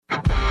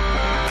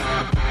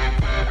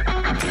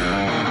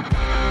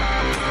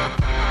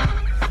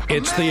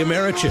It's the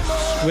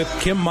Americhicks with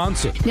Kim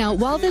Monson. Now,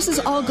 while this is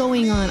all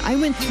going on, I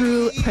went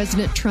through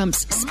President Trump's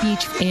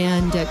speech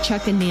and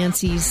Chuck and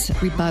Nancy's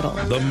rebuttal.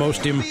 The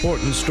most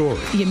important story.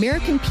 The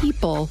American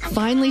people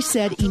finally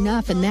said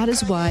enough, and that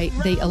is why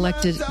they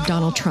elected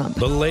Donald Trump.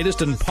 The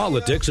latest in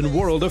politics and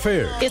world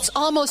affairs. It's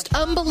almost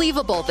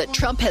unbelievable that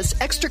Trump has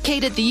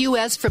extricated the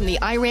U.S. from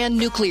the Iran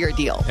nuclear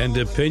deal. And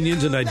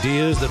opinions and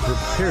ideas that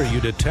prepare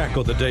you to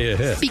tackle the day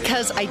ahead.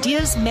 Because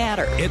ideas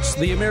matter. It's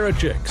the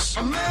Americhicks,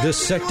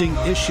 dissecting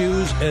issues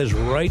as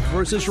right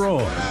versus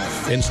wrong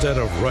instead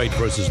of right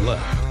versus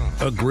left.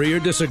 Agree or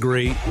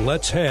disagree,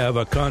 let's have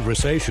a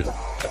conversation.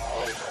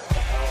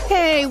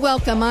 Hey,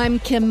 welcome. I'm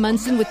Kim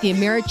Monson with the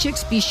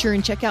Americhicks. Be sure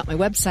and check out my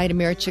website,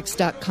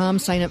 americhicks.com.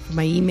 Sign up for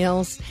my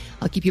emails.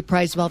 I'll keep you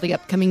apprised of all the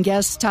upcoming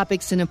guests,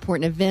 topics, and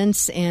important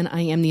events. And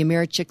I am the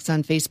Americhicks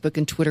on Facebook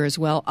and Twitter as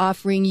well,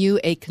 offering you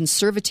a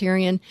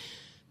conservatarian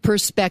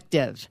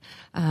perspective.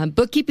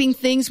 Bookkeeping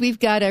things, we've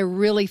got a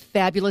really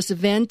fabulous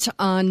event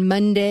on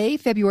Monday,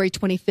 February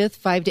 25th,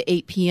 5 to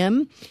 8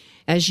 p.m.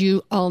 As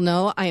you all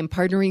know, I am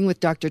partnering with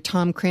Dr.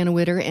 Tom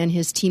Cranwitter and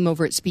his team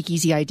over at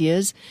Speakeasy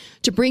Ideas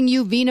to bring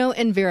you Vino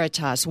and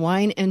Veritas,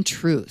 Wine and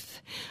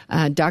Truth.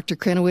 Dr.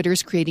 Cranwitter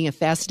is creating a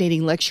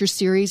fascinating lecture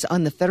series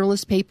on the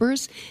Federalist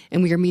Papers,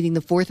 and we are meeting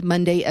the fourth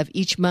Monday of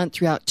each month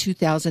throughout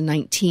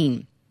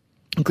 2019.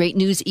 Great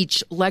news,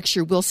 each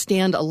lecture will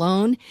stand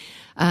alone.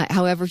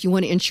 However, if you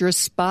want to ensure a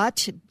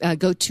spot,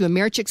 go to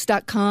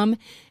americhicks.com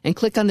and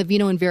click on the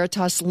Vino and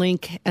Veritas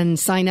link and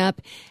sign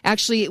up.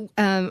 Actually,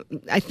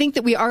 I think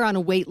that we are on a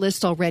wait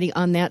list already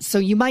on that, so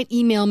you might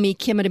email me,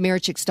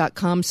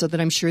 kim@americhicks.com, so that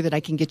I'm sure that I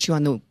can get you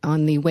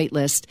on the wait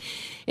list.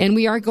 And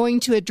we are going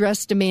to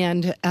address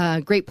demand.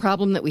 Great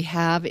problem that we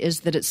have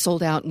is that it's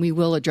sold out, and we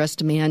will address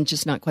demand,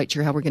 just not quite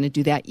sure how we're going to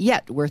do that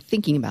yet. We're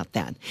thinking about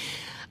that.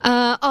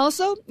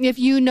 Also, if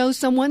you know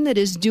someone that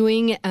is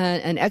doing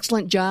an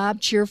excellent job,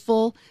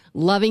 cheerful,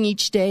 loving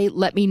each day,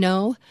 let me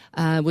know.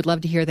 Would love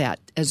to hear that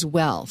as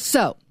well.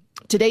 So,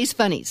 today's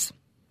funnies.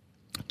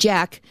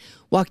 Jack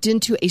walked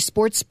into a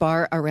sports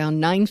bar around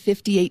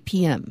 9:58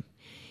 p.m.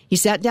 He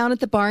sat down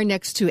at the bar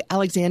next to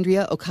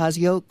Alexandria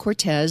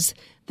Ocasio-Cortez,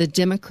 the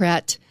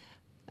Democrat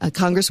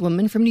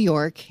congresswoman from New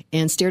York,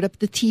 and stared up at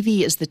the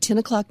TV as the 10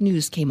 o'clock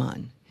news came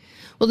on.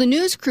 Well, the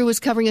news crew was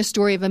covering a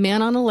story of a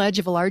man on a ledge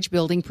of a large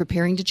building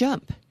preparing to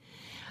jump.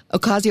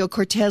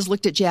 Ocasio-Cortez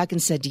looked at Jack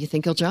and said, "Do you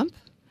think he'll jump?"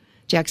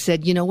 Jack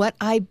said, "You know what?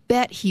 I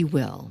bet he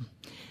will."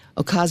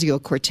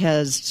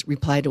 Ocasio-Cortez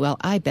replied, "Well,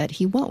 I bet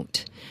he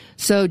won't."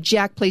 So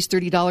Jack placed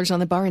 $30 on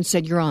the bar and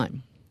said, "You're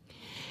on."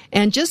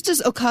 And just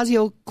as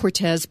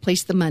Ocasio-Cortez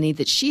placed the money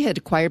that she had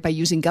acquired by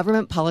using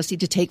government policy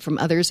to take from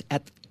others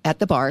at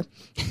the bar,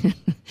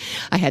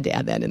 I had to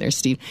add that in there,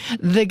 Steve,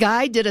 the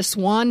guy did a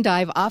swan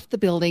dive off the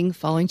building,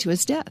 falling to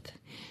his death.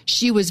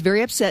 She was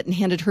very upset and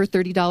handed her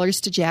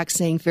 $30 to Jack,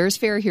 saying, "Fair's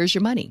fair, here's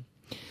your money."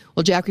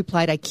 Well, Jack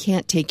replied, "I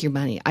can't take your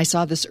money. I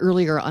saw this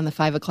earlier on the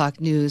 5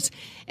 o'clock news,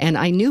 and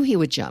I knew he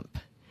would jump."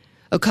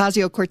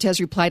 Ocasio-Cortez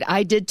replied,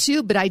 "I did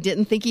too, but I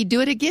didn't think he'd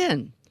do it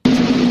again."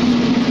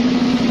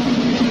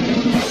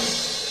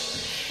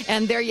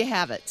 And there you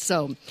have it.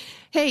 So,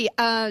 hey,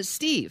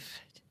 Steve,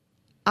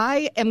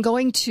 I am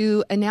going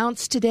to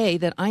announce today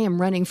that I am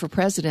running for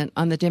president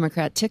on the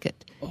Democrat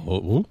ticket.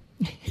 Oh.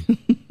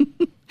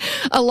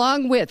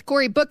 Along with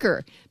Cory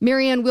Booker,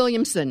 Marianne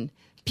Williamson,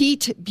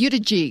 Pete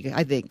Buttigieg,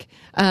 I think,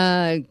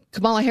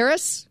 Kamala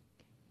Harris,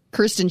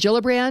 Kirsten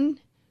Gillibrand,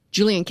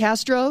 Julian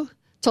Castro,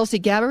 Tulsi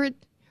Gabbard,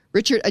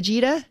 Richard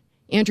Ajita,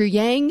 Andrew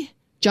Yang,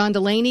 John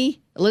Delaney,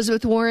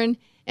 Elizabeth Warren,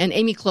 and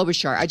Amy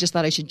Klobuchar. I just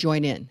thought I should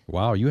join in.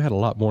 Wow, you had a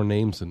lot more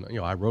names than,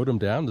 I wrote them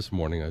down this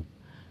morning.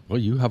 Well,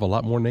 you have a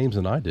lot more names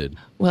than I did.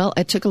 Well,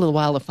 it took a little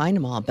while to find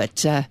them all,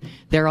 but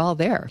they're all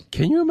there.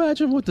 Can you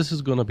imagine what this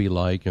is going to be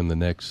like in the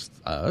next,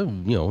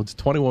 it's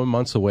 21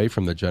 months away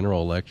from the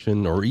general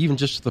election or even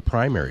just the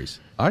primaries?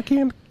 I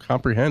can't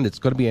comprehend. It's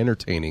going to be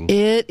entertaining.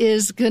 It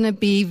is going to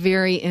be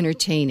very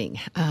entertaining.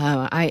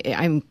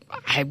 I'm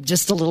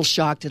just a little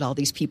shocked at all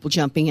these people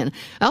jumping in.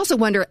 I also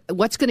wonder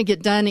what's going to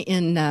get done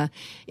in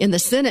the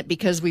Senate,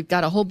 because we've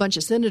got a whole bunch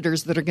of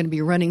senators that are going to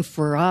be running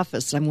for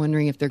office. I'm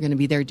wondering if they're going to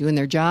be there doing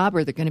their job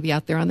or they're going to be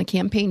out there on the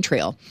campaign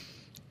trail.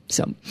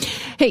 So,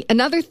 hey,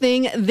 another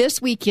thing this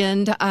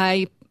weekend,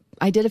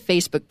 I did a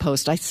Facebook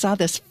post. I saw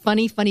this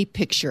funny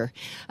picture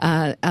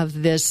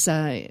of this.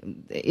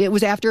 It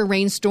was after a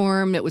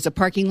rainstorm. It was a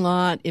parking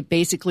lot. It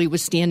basically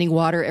was standing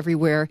water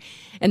everywhere.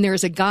 And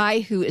there's a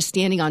guy who is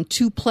standing on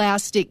two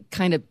plastic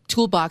kind of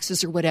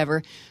toolboxes or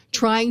whatever,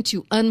 trying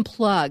to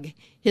unplug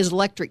his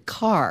electric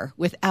car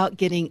without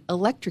getting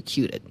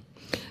electrocuted.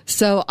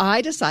 So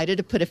I decided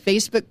to put a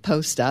Facebook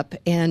post up,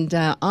 and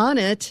on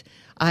it,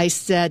 I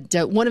said,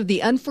 one of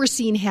the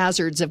unforeseen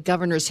hazards of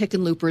Governors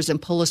Hickenlooper's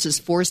and Polis's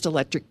forced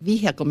electric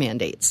vehicle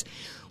mandates.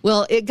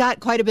 Well, it got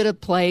quite a bit of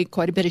play,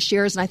 quite a bit of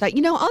shares, and I thought,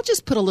 I'll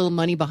just put a little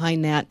money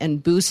behind that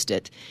and boost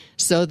it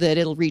so that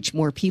it'll reach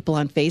more people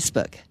on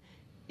Facebook.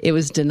 It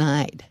was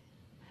denied.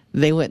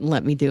 They wouldn't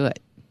let me do it.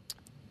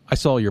 I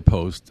saw your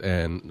post,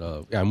 and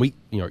we,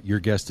 your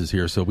guest is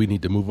here, so we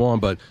need to move on,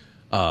 but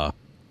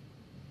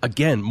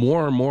again,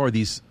 more and more of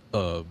these,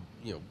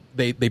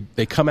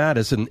 they come at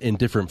us in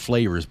different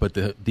flavors, but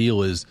the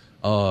deal is,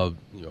 go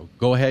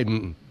ahead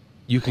and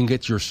you can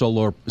get your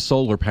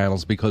solar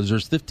panels because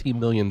there's $15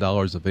 million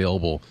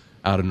available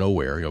out of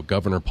nowhere.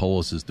 Governor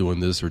Polis is doing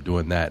this or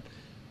doing that.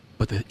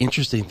 But the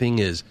interesting thing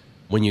is,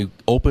 when you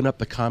open up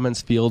the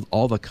comments field,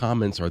 all the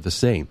comments are the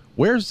same.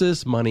 Where's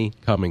this money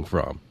coming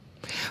from?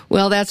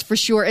 Well, that's for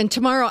sure. And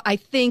tomorrow, I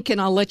think,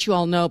 and I'll let you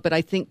all know, but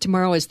I think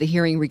tomorrow is the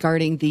hearing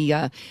regarding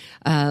the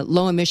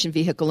low-emission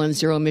vehicle and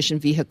zero-emission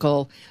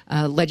vehicle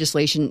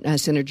legislation.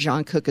 Senator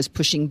John Cook is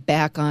pushing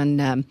back on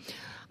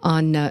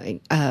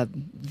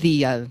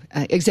the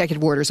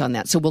executive orders on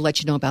that. So we'll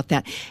let you know about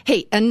that.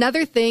 Hey,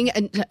 another thing,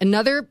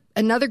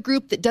 another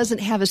group that doesn't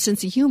have a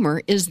sense of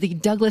humor is the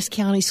Douglas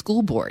County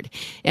School Board.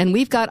 And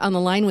we've got on the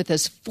line with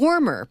us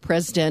former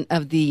president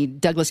of the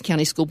Douglas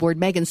County School Board,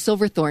 Megan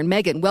Silverthorne.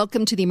 Megan,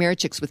 welcome to the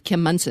Americhicks with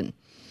Kim Munson.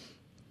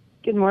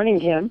 Good morning,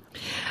 Kim.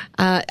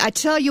 I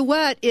tell you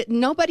what,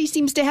 nobody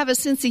seems to have a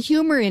sense of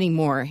humor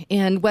anymore.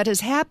 And what has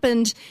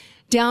happened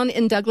down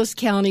in Douglas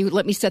County,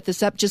 let me set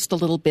this up just a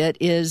little bit,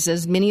 is,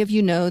 as many of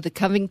you know, the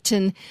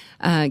Covington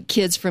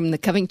kids from the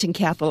Covington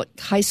Catholic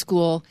High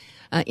School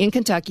in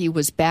Kentucky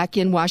was back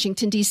in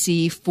Washington,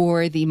 D.C.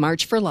 for the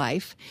March for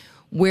Life,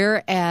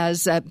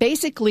 whereas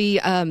basically,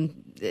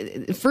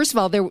 first of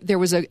all, there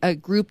was a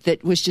group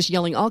that was just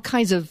yelling all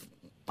kinds of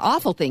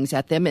awful things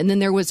at them, and then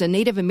there was a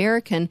Native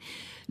American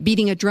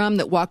beating a drum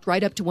that walked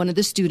right up to one of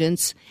the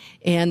students,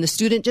 and the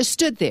student just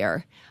stood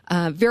there.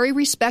 Very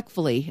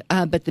respectfully,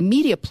 but the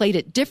media played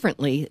it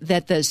differently,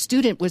 that the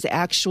student was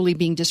actually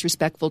being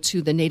disrespectful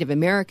to the Native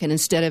American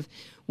instead of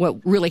what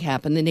really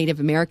happened, the Native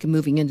American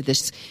moving into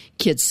this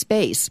kid's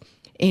space.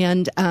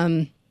 And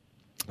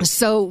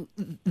so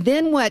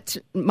then what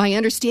my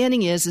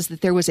understanding is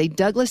that there was a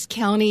Douglas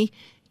County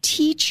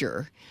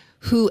teacher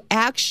who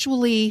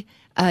actually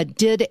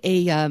did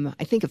I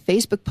think a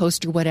Facebook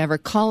post or whatever,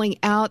 calling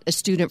out a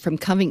student from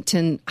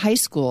Covington High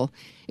School.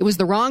 It was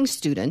the wrong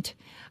student.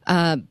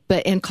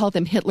 And called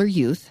them Hitler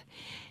Youth.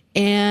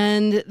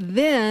 And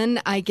then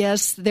I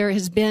guess there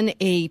has been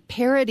a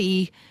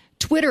parody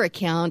Twitter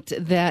account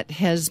that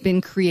has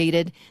been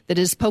created that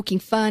is poking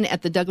fun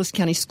at the Douglas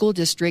County School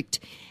District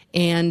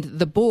and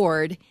the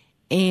board.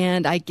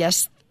 And I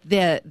guess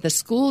the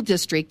school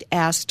district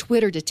asked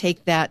Twitter to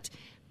take that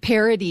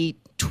parody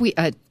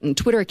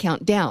Twitter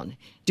account down.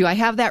 Do I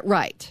have that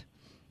right?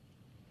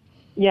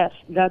 Yes,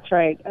 that's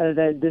right.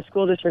 The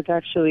school district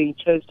actually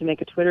chose to make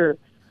a Twitter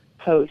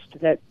post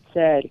that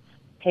said,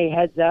 hey,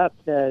 heads up,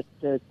 the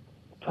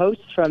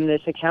posts from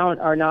this account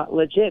are not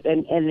legit.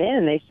 And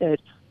then they said,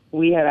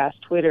 we have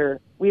asked Twitter,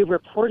 we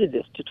reported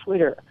this to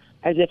Twitter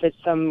as if it's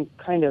some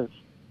kind of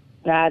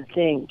bad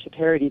thing to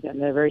parody them.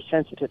 They're very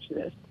sensitive to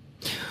this.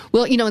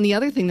 Well, and the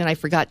other thing that I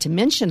forgot to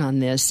mention on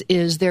this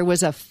is there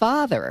was a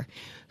father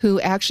who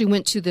actually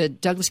went to the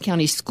Douglas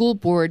County School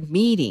Board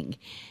meeting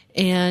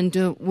and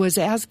was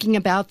asking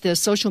about the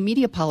social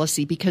media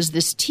policy because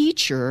this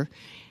teacher,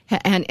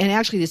 and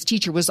actually this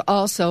teacher was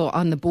also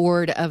on the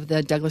board of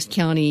the Douglas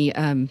County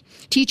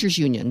Teachers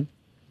Union,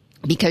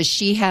 because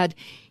she had,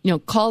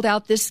 called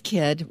out this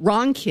kid,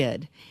 wrong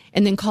kid,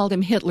 and then called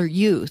him Hitler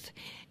Youth.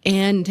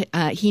 And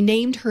he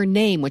named her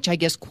name, which I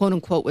guess, quote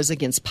unquote, was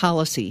against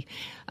policy.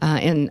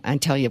 And I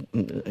tell you,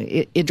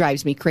 it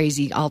drives me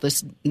crazy, all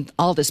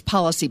this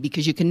policy,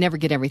 because you can never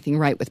get everything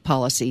right with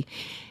policy.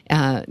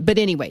 But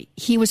anyway,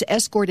 he was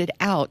escorted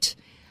out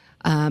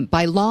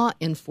by law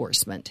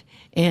enforcement.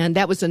 And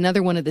that was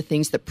another one of the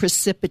things that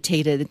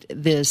precipitated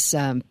this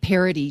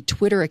parody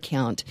Twitter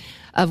account,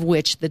 of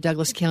which the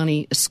Douglas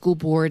County School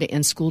Board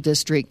and School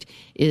District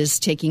is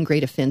taking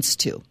great offense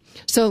to.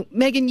 So,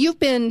 Megan, you've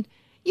been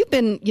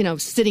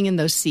sitting in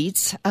those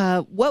seats.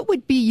 What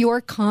would be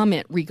your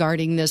comment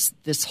regarding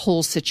this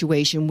whole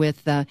situation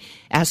with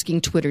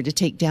asking Twitter to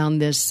take down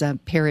this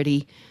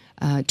parody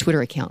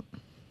Twitter account?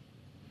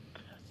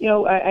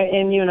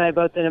 And you and I have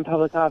both been in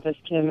public office,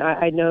 Kim.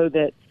 I know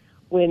that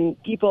when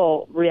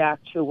people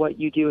react to what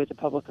you do as a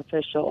public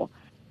official,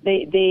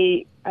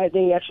 they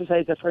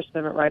exercise their First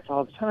Amendment rights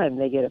all the time.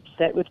 They get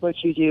upset with what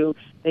you do.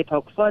 They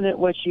poke fun at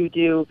what you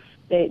do.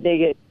 They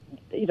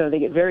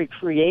get very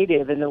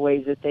creative in the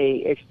ways that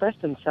they express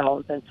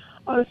themselves. And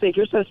honestly, if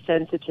you're so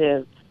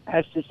sensitive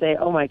as to say,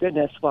 oh my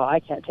goodness, well, I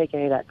can't take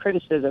any of that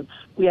criticism,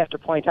 we have to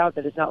point out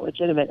that it's not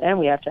legitimate, and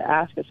we have to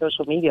ask a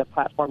social media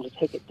platform to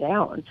take it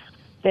down,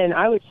 then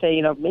I would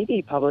say,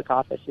 maybe public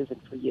office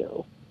isn't for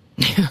you.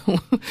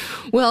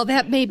 Well,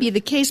 that may be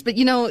the case, but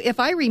if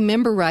I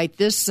remember right,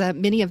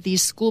 many of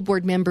these school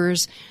board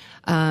members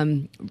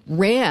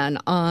ran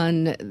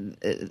on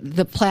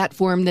the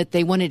platform that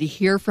they wanted to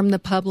hear from the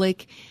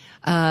public,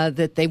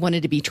 that they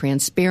wanted to be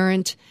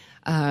transparent,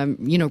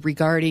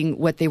 regarding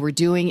what they were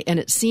doing. And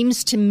it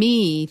seems to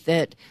me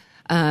that,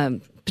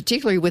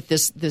 particularly with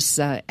this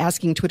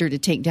asking Twitter to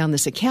take down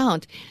this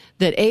account,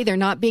 that they're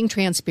not being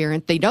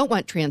transparent. They don't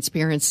want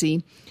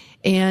transparency,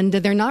 and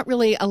they're not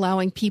really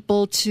allowing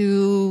people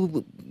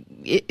to,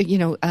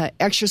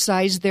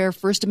 exercise their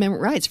First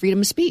Amendment rights, freedom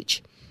of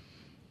speech.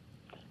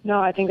 No,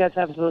 I think that's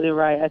absolutely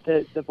right. At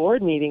the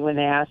board meeting, when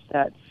they asked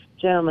that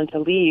gentleman to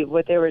leave,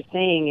 what they were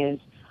saying is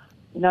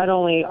not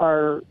only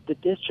are the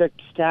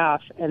district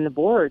staff and the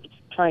board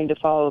trying to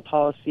follow the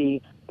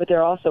policy, but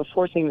they're also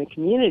forcing the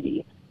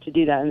community to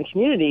do that. And the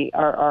community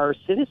are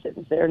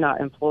citizens. They're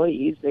not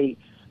employees. They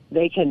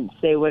can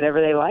say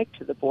whatever they like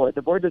to the board.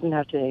 The board doesn't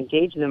have to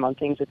engage them on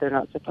things that they're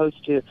not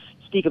supposed to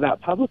speak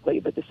about publicly,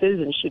 but the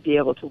citizens should be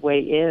able to weigh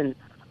in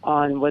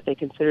on what they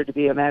consider to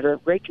be a matter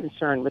of great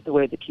concern with the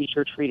way the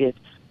teacher treated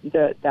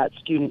that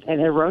student,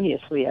 and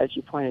erroneously, as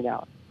you pointed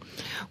out.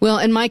 Well,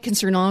 and my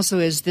concern also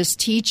is this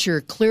teacher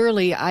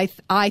clearly, I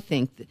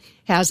think,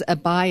 has a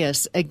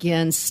bias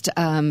against,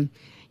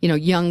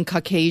 young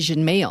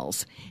Caucasian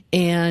males.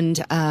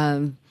 And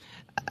I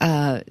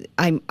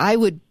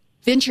would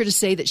venture to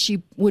say that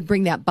she would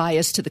bring that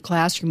bias to the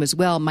classroom as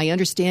well. My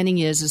understanding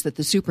is that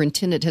the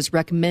superintendent has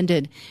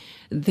recommended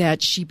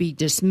that she be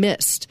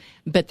dismissed.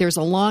 But there's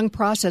a long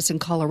process in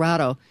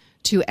Colorado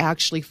to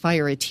actually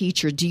fire a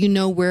teacher. Do you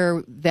know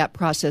where that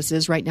process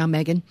is right now,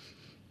 Megan?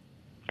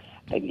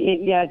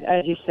 Yeah,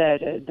 as you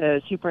said,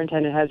 the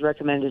superintendent has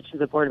recommended to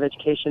the Board of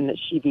Education that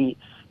she be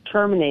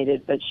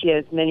terminated, but she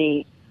has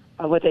many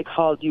what they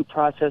call due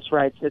process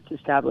rights that's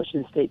established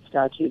in state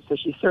statutes. So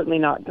she's certainly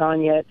not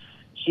gone yet.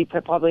 She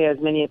probably has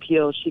many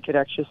appeals she could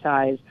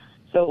exercise.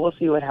 So we'll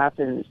see what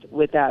happens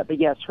with that. But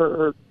yes,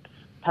 her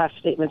past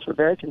statements were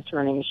very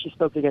concerning. She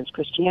spoke against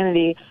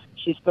Christianity,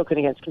 she's spoken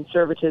against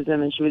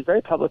conservatism, and she was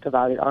very public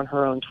about it on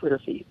her own Twitter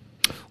feed.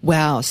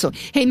 Wow. So,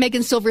 hey,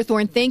 Megan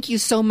Silverthorne, thank you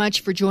so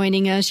much for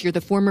joining us. You're the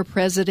former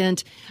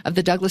president of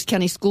the Douglas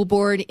County School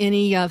Board.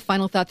 Any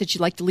final thought that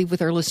you'd like to leave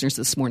with our listeners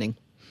this morning?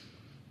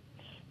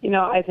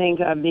 I think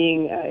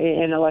being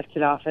in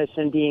elected office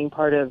and being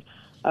part of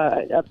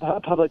a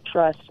public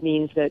trust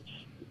means that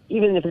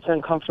even if it's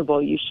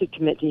uncomfortable, you should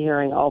commit to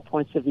hearing all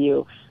points of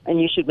view,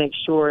 and you should make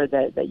sure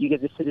that you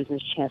give the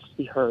citizens a chance to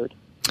be heard.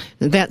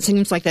 That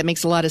seems like that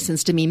makes a lot of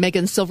sense to me.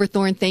 Megan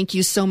Silverthorne, thank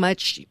you so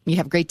much. You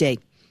have a great day.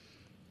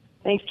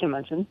 Thanks, Kim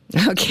Munson.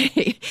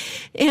 Okay.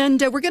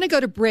 And we're going to go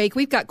to break.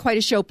 We've got quite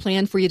a show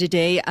planned for you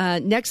today.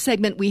 Next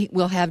segment, we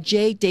will have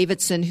Jay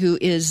Davidson, who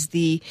is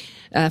the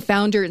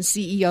founder and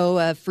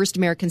CEO of First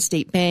American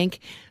State Bank.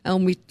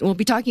 We'll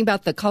be talking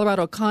about the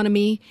Colorado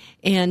economy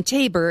and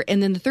Tabor.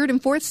 And then the third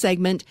and fourth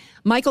segment,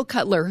 Michael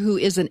Cutler, who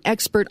is an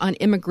expert on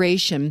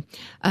immigration.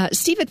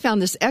 Steve had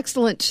found this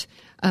excellent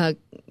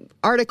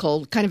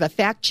article, kind of a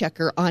fact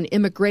checker on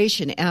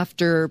immigration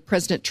after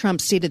President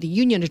Trump's State of the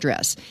Union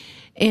address.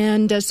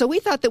 And so we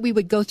thought that we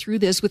would go through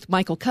this with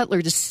Michael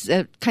Cutler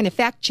to kind of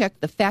fact check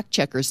the fact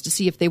checkers to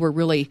see if they were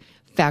really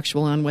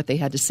factual on what they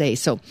had to say.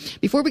 So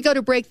before we go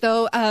to break,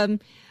 though,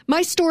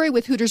 my story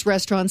with Hooters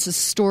Restaurants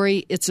is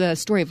it's a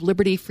story of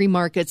liberty, free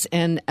markets,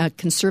 and a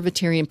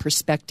conservatarian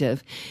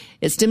perspective.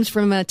 It stems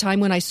from a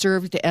time when I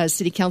served as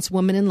city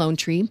councilwoman in Lone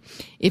Tree.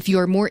 If you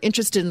are more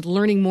interested in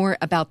learning more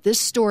about this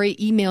story,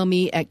 email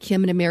me at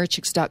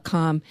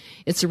kim@americhicks.com.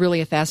 It's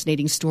really a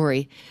fascinating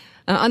story.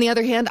 On the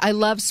other hand, I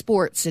love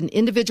sports, and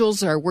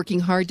individuals are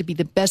working hard to be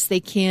the best they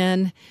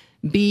can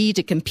be,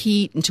 to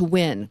compete, and to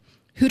win.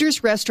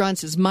 Hooters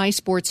Restaurants is my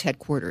sports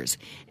headquarters,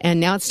 and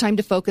now it's time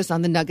to focus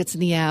on the Nuggets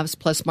and the Avs,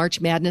 plus March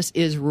Madness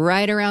is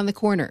right around the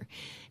corner.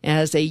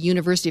 As a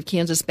University of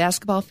Kansas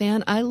basketball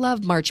fan, I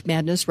love March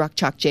Madness, Rock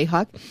Chalk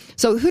Jayhawk.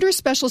 So Hooters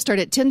specials start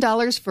at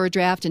 $10 for a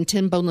draft and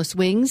 10 boneless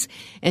wings.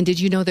 And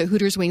did you know that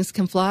Hooters wings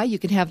can fly? You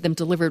can have them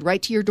delivered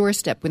right to your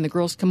doorstep when the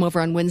girls come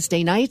over on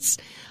Wednesday nights.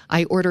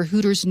 I order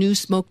Hooters new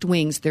smoked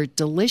wings. They're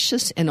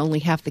delicious and only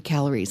half the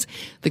calories.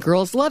 The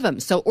girls love them.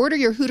 So order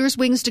your Hooters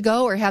wings to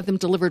go or have them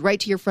delivered right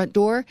to your front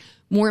door.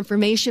 More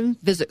information,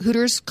 visit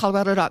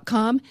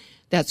HootersColorado.com.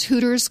 That's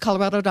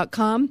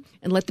HootersColorado.com,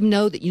 and let them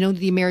know that you know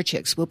the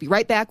Americhicks. We'll be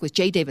right back with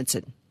Jay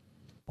Davidson.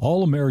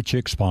 All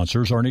Americhick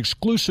sponsors are an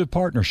exclusive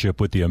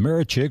partnership with the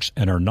Americhicks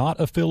and are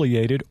not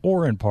affiliated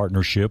or in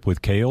partnership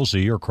with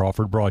KLZ or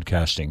Crawford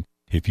Broadcasting.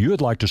 If you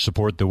would like to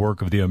support the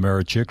work of the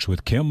Americhicks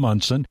with Kim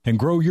Munson and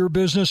grow your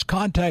business,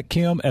 contact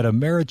Kim at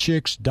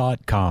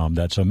Americhicks.com.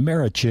 That's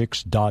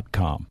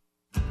Americhicks.com.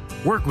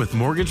 Work with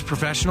mortgage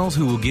professionals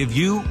who will give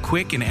you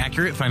quick and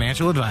accurate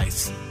financial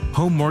advice.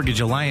 Home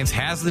Mortgage Alliance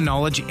has the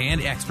knowledge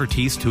and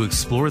expertise to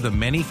explore the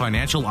many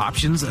financial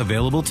options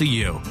available to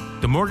you.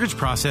 The mortgage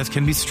process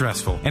can be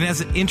stressful, and as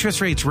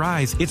interest rates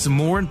rise, it's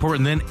more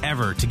important than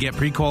ever to get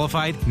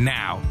pre-qualified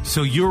now,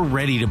 so you're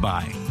ready to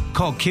buy.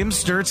 Call Kim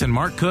Sturtz and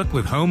Mark Cook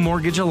with Home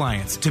Mortgage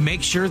Alliance to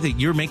make sure that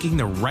you're making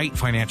the right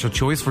financial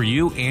choice for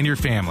you and your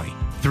family.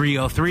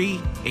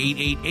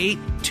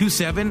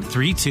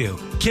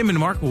 303-888-2732. Kim and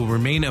Mark will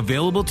remain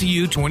available to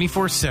you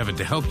 24/7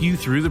 to help you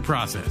through the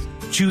process.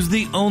 Choose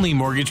the only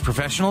mortgage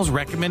professionals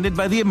recommended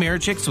by the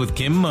Americhicks with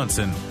Kim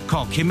Munson.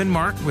 Call Kim and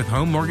Mark with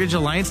Home Mortgage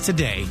Alliance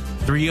today.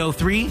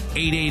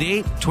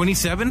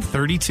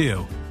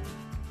 303-888-2732.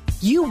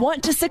 You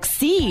want to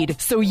succeed,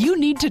 so you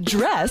need to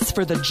dress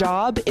for the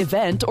job,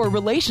 event, or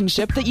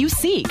relationship that you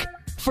seek.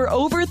 For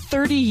over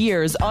 30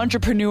 years,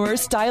 entrepreneur,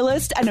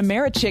 stylist, and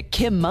Americhick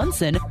Kim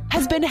Munson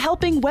has been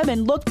helping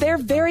women look their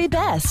very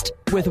best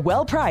with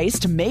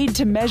well-priced,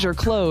 made-to-measure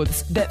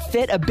clothes that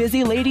fit a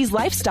busy lady's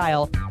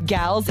lifestyle.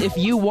 Gals, if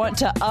you want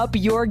to up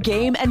your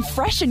game and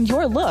freshen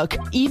your look,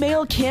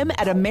 email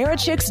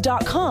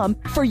Kim@Americhicks.com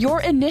for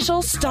your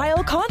initial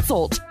style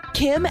consult.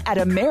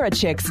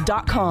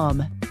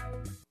 Kim@Americhicks.com.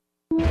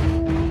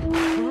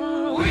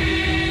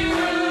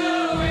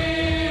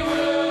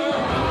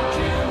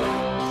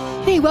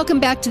 Hey, welcome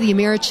back to the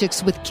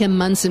Americhicks with Kim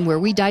Munson, where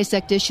we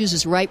dissect issues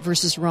as right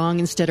versus wrong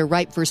instead of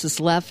right versus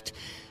left.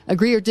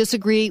 Agree or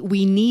disagree,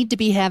 we need to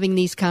be having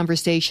these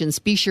conversations.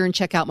 Be sure and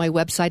check out my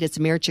website. It's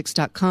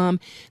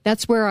Americhicks.com.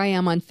 That's where I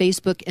am on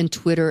Facebook and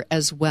Twitter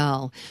as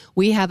well.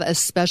 We have a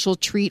special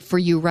treat for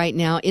you right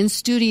now. In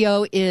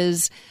studio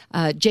is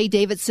Jay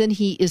Davidson.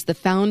 He is the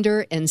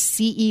founder and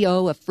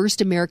CEO of First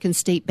American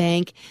State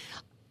Bank.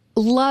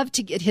 Love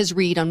to get his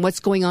read on what's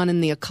going on in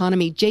the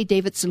economy. Jay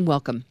Davidson,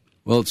 welcome.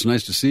 Well, it's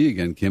nice to see you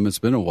again, Kim. It's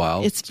been a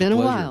while. It's been a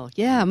while.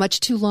 Yeah,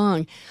 much too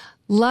long.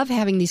 Love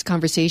having these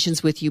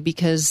conversations with you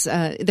because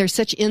there's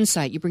such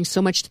insight. You bring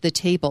so much to the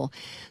table.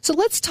 So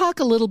let's talk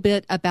a little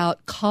bit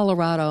about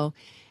Colorado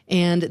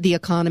and the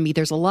economy.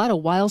 There's a lot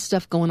of wild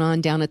stuff going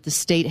on down at the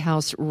State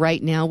House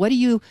right now. What do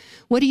you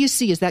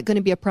see? Is that going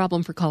to be a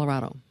problem for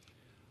Colorado?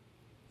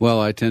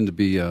 Well, I tend to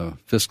be a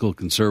fiscal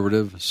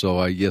conservative, so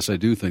I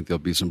do think there'll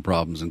be some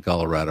problems in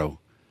Colorado.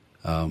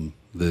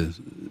 The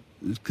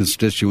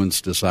constituents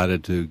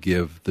decided to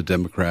give the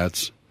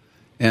Democrats,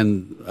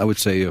 and I would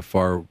say a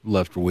far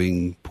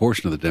left-wing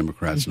portion of the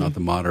Democrats, not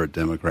the moderate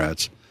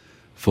Democrats,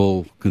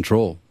 full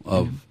control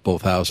of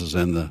both houses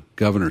and the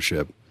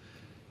governorship.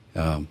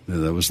 That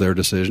was their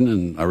decision,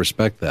 and I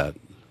respect that.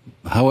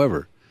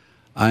 However,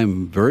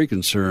 I'm very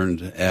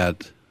concerned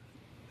at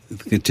the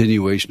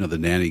continuation of the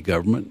nanny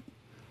government.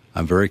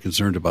 I'm very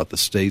concerned about the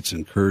state's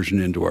incursion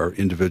into our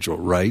individual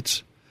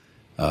rights,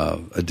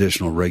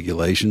 additional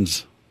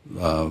regulations,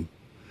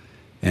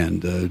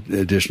 and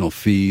additional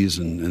fees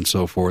and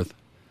so forth.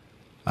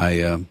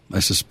 I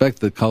suspect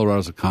that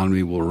Colorado's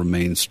economy will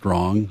remain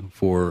strong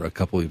for a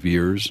couple of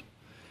years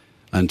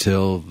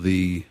until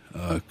the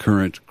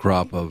current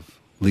crop of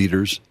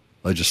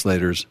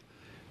legislators,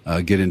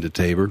 get into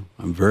Tabor.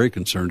 I'm very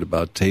concerned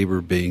about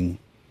Tabor being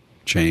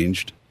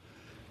changed.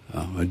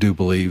 I do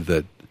believe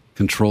that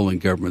controlling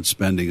government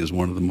spending is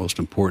one of the most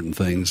important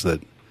things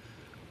that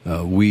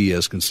we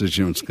as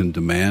constituents can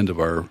demand of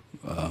our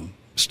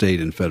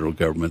state and federal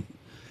government.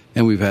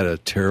 And we've had a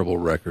terrible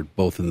record,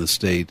 both in the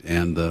state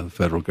and the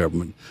federal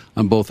government,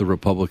 on both the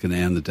Republican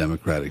and the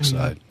Democratic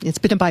side. It's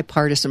been a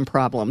bipartisan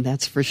problem,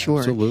 that's for sure.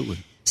 Absolutely.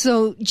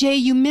 So, Jay,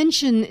 you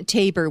mentioned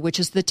Tabor, which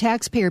is the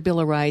Taxpayer Bill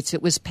of Rights.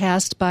 It was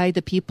passed by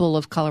the people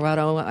of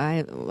Colorado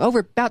over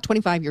about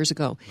 25 years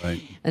ago.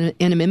 Right. An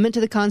amendment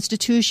to the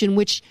Constitution,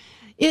 which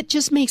it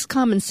just makes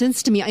common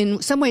sense to me.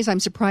 In some ways, I'm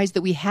surprised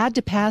that we had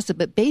to pass it,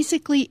 but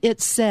basically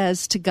it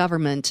says to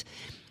government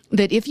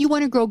that if you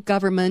want to grow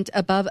government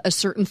above a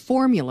certain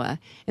formula,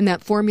 and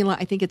that formula,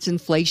 I think it's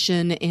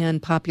inflation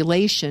and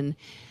population,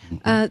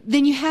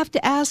 then you have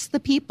to ask the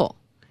people.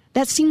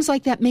 That seems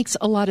like that makes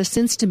a lot of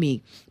sense to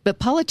me. But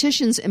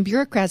politicians and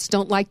bureaucrats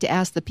don't like to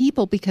ask the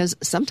people because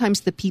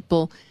sometimes the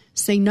people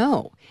say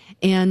no.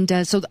 And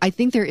so I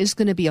think there is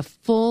going to be a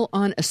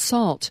full-on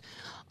assault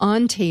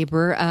on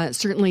Tabor.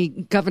 Certainly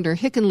Governor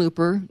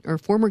Hickenlooper, or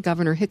former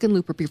Governor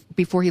Hickenlooper,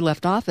 before he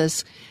left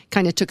office,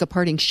 kind of took a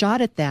parting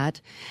shot at that.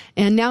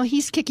 And now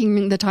he's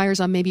kicking the tires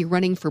on maybe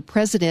running for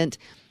president,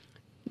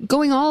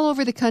 going all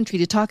over the country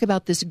to talk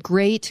about this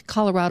great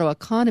Colorado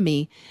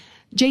economy.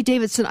 Jay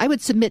Davidson, I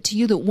would submit to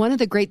you that one of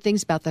the great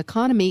things about the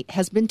economy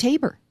has been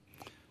Tabor.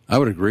 I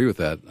would agree with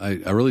that.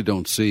 I really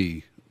don't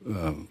see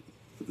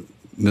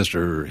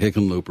Mr.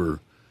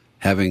 Hickenlooper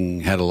having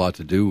had a lot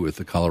to do with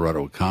the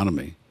Colorado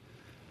economy.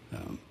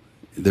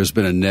 There's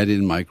been a net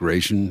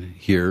in-migration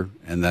here,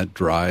 and that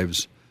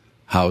drives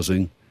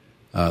housing.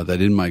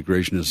 That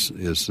in-migration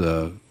is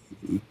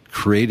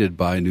created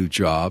by new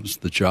jobs.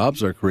 The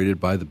jobs are created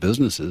by the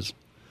businesses.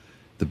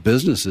 The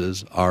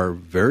businesses are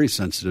very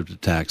sensitive to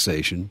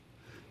taxation,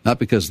 not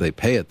because they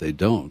pay it, they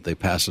don't. They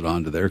pass it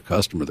on to their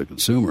customer, the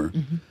consumer,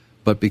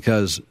 but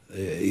because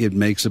it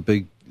makes a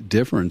big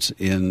difference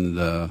in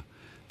the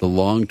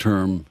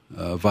long-term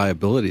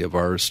viability of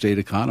our state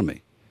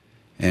economy.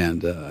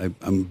 And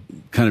I'm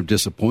kind of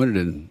disappointed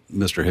in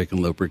Mr.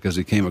 Hickenlooper because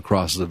he came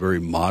across as a very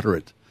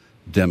moderate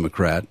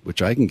Democrat,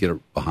 which I can get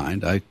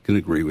behind. I can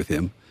agree with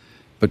him,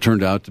 but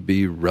turned out to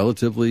be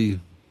relatively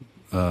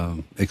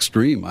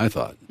extreme, I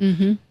thought.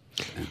 Yeah.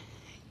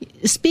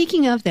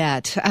 Speaking of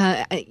that,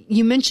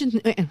 you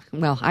mentioned,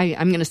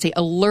 I'm going to say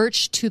a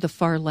lurch to the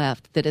far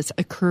left that has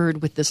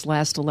occurred with this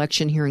last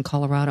election here in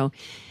Colorado.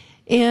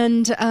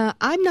 And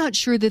I'm not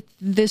sure that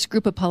this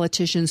group of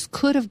politicians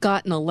could have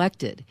gotten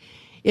elected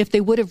if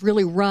they would have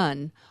really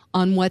run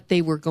on what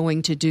they were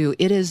going to do.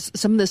 It is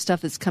some of the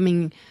stuff that's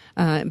coming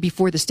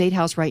before the State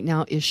House right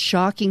now is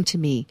shocking to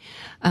me.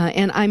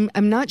 And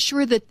I'm not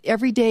sure that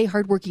everyday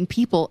hardworking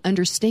people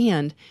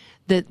understand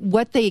that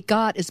what they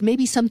got is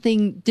maybe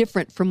something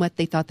different from what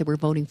they thought they were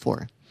voting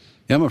for.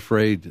 I'm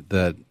afraid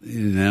that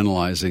in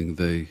analyzing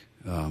the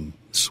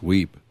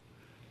sweep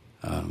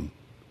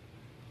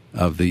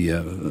of the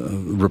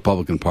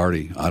Republican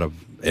Party out of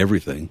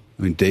everything,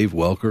 I mean, Dave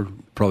Welker,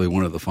 probably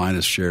one of the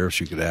finest sheriffs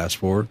you could ask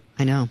for.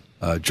 I know.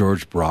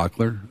 George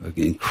Brockler, an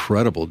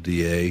incredible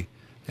DA.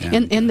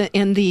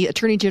 And the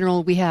Attorney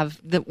General we have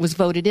that was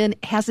voted in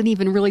hasn't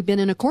even really been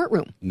in a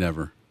courtroom.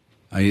 Never.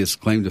 His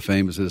claim to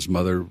fame is that his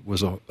mother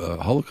was a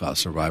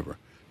Holocaust survivor.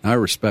 Now, I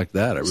respect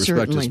that. I respect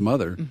Certainly. his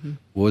mother. Mm-hmm.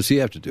 What does he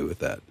have to do with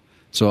that?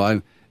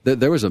 So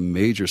there was a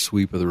major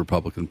sweep of the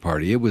Republican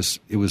Party. It was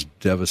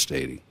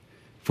devastating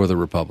for the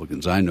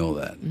Republicans. I know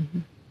that.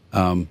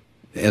 Mm-hmm.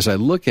 As I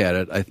look at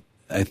it,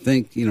 I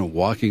think,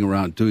 walking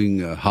around, doing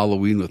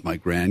Halloween with my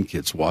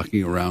grandkids,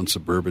 walking around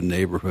suburban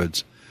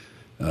neighborhoods.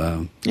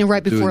 And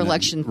right before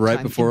election.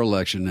 Right before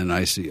election, and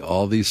I see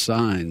all these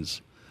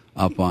signs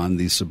up on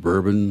these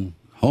suburban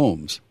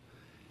homes.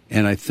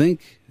 And I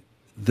think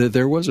that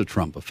there was a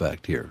Trump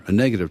effect here, a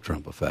negative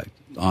Trump effect,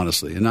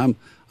 honestly. And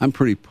I'm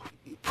pretty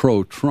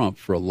pro-Trump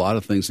for a lot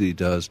of things that he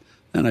does,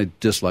 and I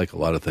dislike a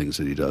lot of things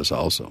that he does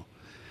also.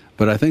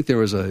 But I think there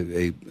was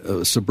a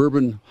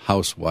suburban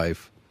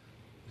housewife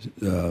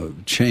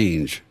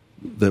change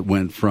that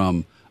went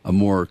from a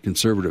more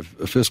conservative,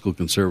 a fiscal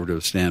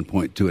conservative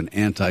standpoint to an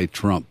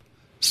anti-Trump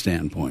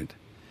standpoint.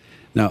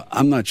 Now,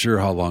 I'm not sure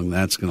how long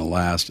that's going to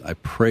last. I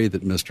pray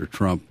that Mr.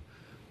 Trump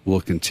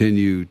will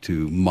continue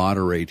to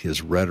moderate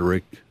his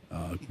rhetoric,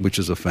 which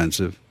is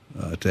offensive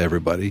to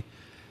everybody,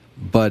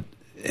 but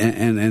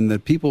and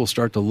that people will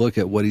start to look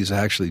at what he's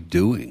actually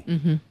doing.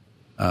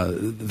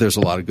 Mm-hmm. There's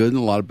a lot of good and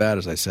a lot of bad,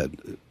 as I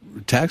said.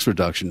 Tax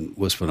reduction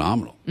was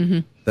phenomenal. Mm-hmm.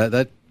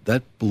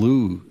 That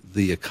blew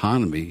the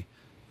economy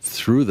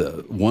through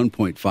the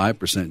 1.5%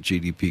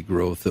 GDP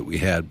growth that we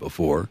had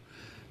before.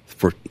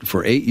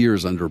 For 8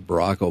 years under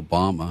Barack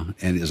Obama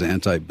and his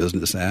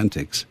anti-business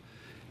antics.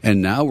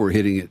 And now we're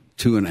hitting at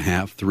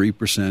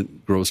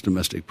 2.5-3% gross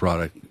domestic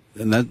product.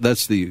 And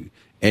that's the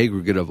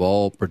aggregate of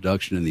all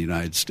production in the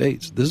United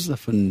States. This is a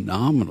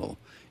phenomenal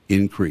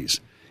increase.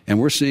 And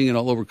we're seeing it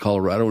all over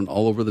Colorado and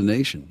all over the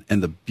nation.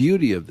 And the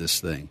beauty of this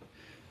thing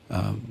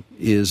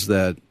is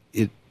that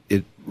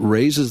it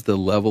raises the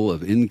level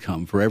of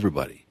income for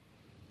everybody.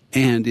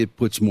 And it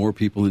puts more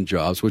people in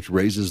jobs, which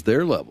raises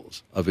their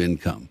levels of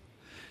income.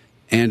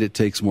 And it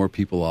takes more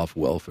people off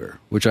welfare,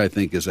 which I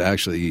think is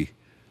actually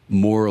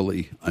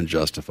morally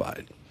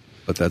unjustified.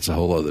 But that's a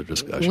whole other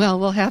discussion. Well,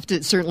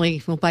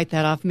 we'll bite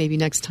that off maybe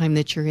next time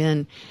that you're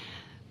in.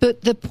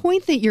 But the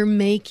point that you're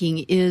making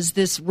is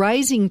this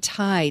rising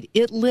tide,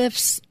 it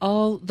lifts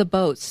all the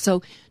boats.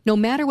 So no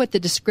matter what the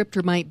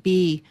descriptor might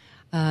be,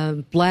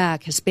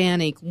 black,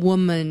 Hispanic,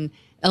 woman,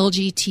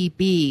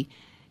 LGBT,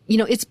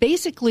 it's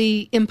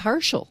basically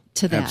impartial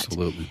to that.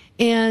 Absolutely.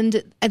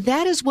 And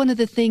that is one of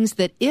the things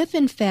that if,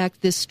 in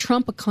fact, this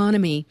Trump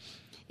economy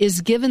is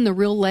given the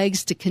real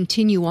legs to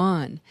continue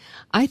on,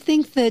 I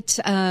think that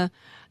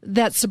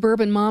that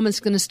suburban mom is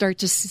going to start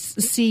to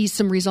see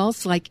some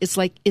results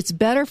it's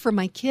better for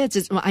my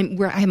kids. I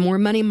have more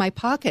money in my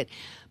pocket.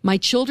 My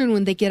children,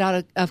 when they get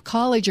out of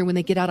college or when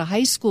they get out of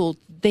high school,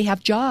 they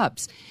have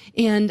jobs.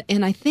 And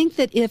I think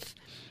that if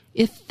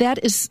that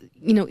is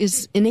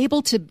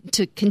enabled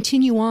to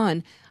continue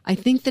on, I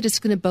think that it's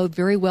going to bode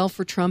very well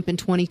for Trump in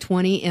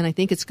 2020, and I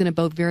think it's going to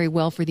bode very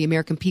well for the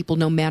American people,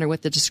 no matter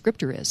what the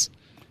descriptor is.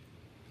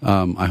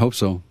 I hope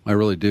so. I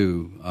really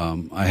do.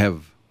 I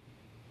have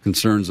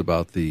concerns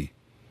about the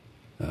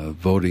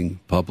voting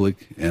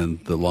public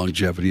and the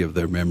longevity of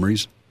their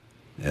memories.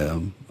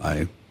 I'm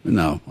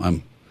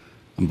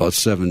about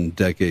 7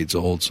 decades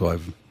old, so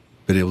I've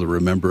been able to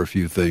remember a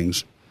few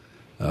things,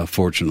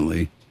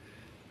 fortunately.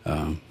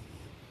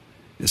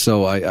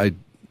 So I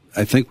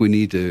think we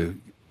need to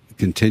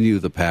continue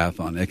the path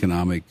on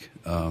economic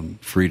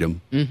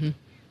freedom,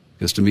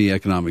 because to me,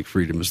 economic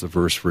freedom is the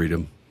first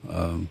freedom,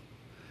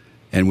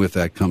 and with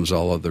that comes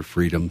all other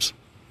freedoms.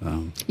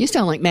 You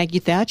sound like Maggie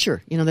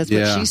Thatcher. That's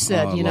what she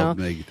said. I love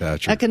Maggie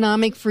Thatcher.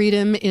 Economic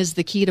freedom is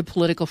the key to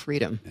political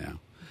freedom. Yeah,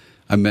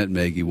 I met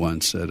Maggie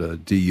once at a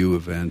DU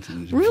event.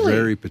 Really?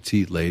 Very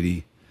petite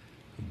lady,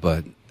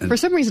 but for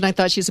some reason I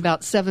thought she was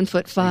about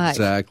 7'5".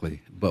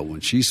 Exactly, but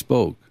when she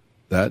spoke,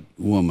 that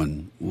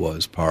woman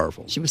was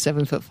powerful. She was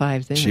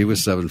 7'5" then. She was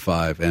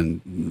 7'5"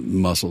 and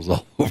muscles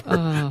all over.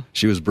 Oh.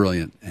 She was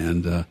brilliant,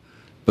 and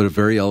but a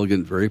very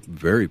elegant, very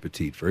very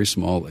petite, very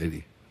small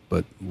lady.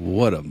 But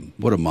what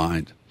a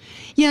mind!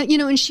 Yeah,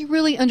 and she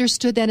really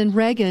understood that. And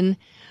Reagan,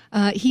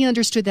 he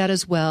understood that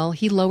as well.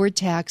 He lowered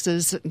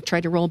taxes,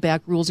 tried to roll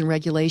back rules and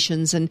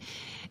regulations, and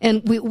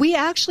we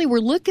actually were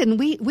looking.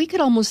 We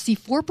could almost see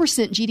 4%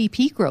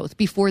 GDP growth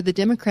before the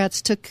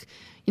Democrats took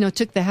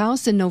the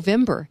House in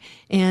November.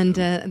 And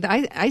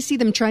I see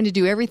them trying to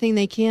do everything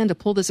they can to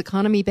pull this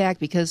economy back,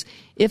 because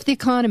if the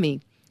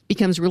economy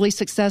becomes really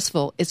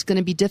successful, it's going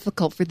to be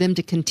difficult for them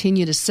to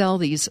continue to sell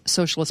these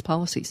socialist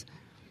policies.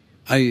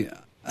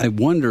 I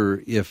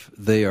wonder if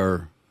they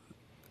are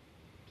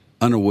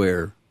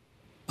unaware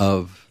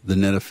of the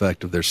net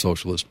effect of their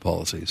socialist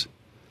policies.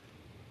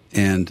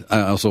 And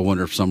I also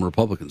wonder if some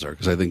Republicans are,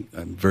 because I think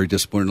I'm very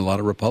disappointed in a lot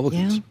of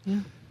Republicans.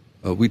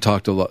 We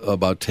talked a lot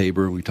about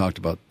Tabor, and we talked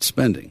about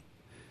spending.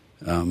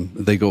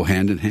 They go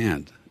hand in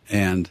hand.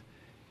 And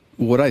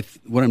what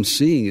I'm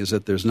seeing is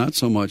that there's not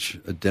so much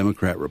a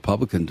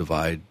Democrat-Republican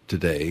divide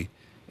today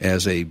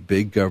as a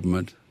big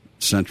government,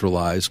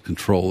 centralized,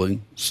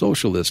 controlling,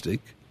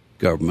 socialistic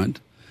government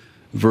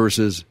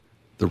versus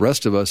the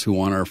rest of us who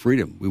want our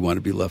freedom. We want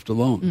to be left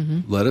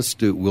alone.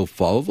 We'll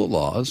follow the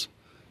laws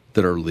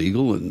that are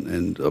legal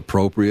and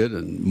appropriate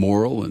and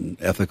moral and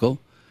ethical,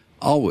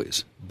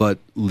 always. But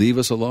leave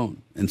us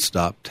alone and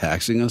stop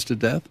taxing us to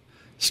death.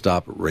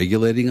 Stop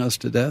regulating us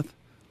to death.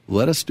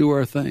 Let us do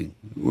our thing.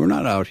 We're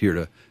not out here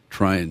to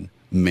try and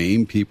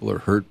maim people or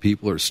hurt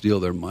people or steal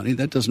their money.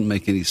 That doesn't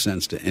make any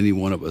sense to any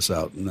one of us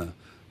out in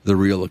the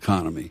real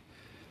economy.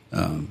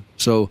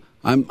 So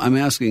I'm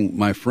asking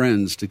my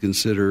friends to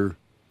consider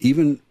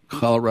even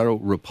Colorado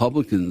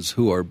Republicans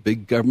who are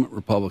big government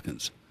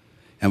Republicans.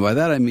 And by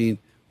that I mean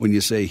when you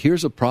say,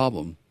 here's a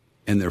problem,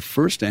 and their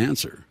first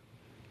answer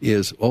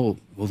is, oh,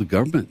 well, the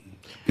government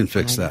can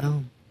fix that.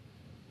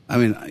 I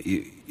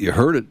mean, you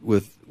heard it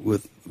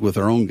with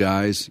our own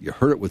guys. You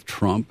heard it with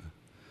Trump.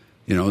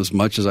 You know, as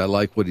much as I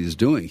like what he's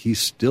doing, he's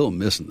still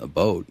missing the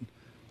boat.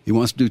 He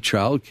wants to do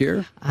child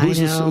care. Who's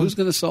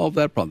going to solve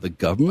that problem? The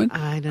government?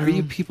 I know. Are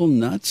you people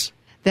nuts?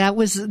 That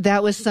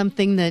was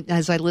something that,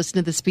 as I listened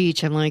to the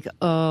speech, I'm like,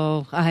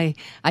 oh, I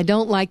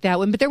don't like that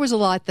one. But there was a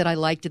lot that I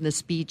liked in the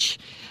speech,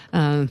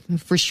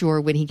 for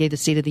sure, when he gave the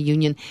State of the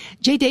Union.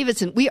 Jay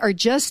Davidson, we are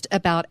just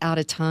about out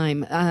of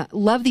time.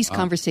 Love these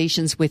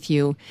conversations with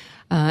you.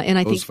 And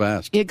I think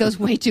fast. It goes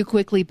way too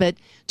quickly. But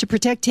to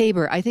protect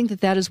Tabor, I think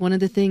that is one of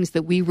the things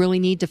that we really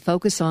need to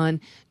focus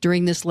on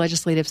during this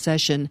legislative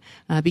session,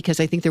 because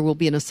I think there will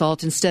be an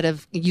assault. Instead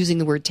of using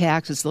the word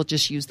taxes, they'll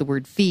just use the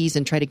word fees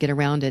and try to get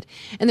around it.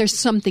 And there's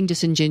something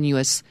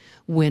disingenuous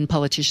when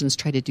politicians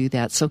try to do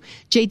that. So,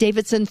 Jay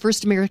Davidson,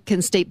 First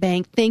American State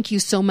Bank, thank you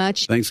so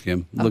much. Thanks,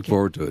 Kim. Look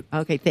forward to it.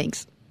 Okay,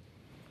 thanks.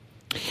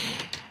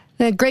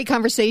 A great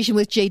conversation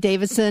with Jay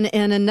Davidson,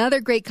 and another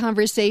great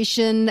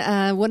conversation.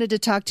 Wanted to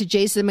talk to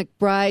Jason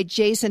McBride.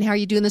 Jason, how are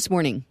you doing this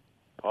morning?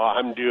 Oh,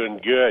 I'm doing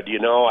good. You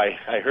know,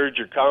 I heard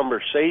your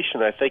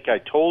conversation. I think I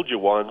told you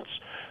once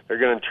they're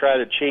going to try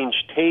to change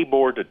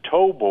Tabor to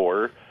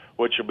Tobor,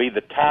 which will be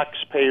the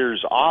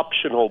taxpayer's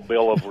optional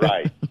Bill of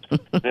Rights.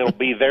 It'll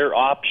be their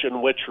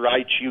option which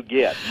rights you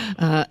get.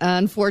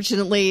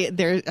 Unfortunately,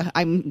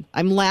 I'm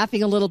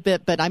laughing a little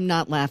bit, but I'm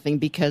not laughing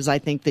because I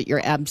think that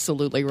you're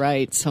absolutely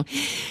right. So,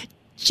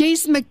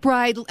 Jason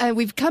McBride,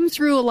 we've come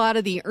through a lot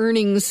of the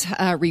earnings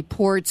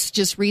reports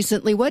just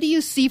recently. What do you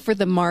see for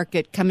the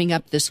market coming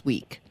up this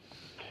week?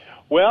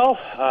 Well,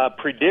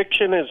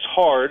 prediction is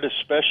hard,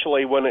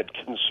 especially when it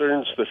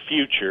concerns the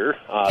future.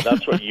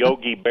 That's what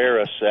Yogi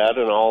Berra said,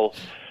 and I'll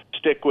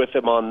stick with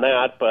him on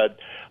that. But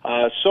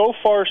so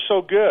far,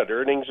 so good.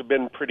 Earnings have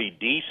been pretty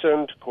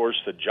decent. Of course,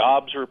 the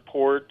jobs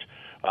report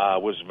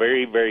was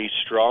very, very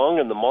strong,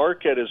 and the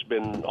market has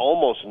been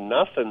almost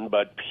nothing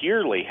but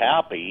purely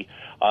happy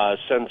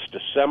since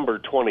December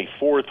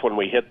 24th when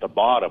we hit the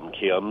bottom,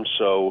 Kim.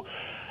 So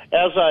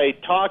as I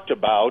talked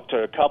about,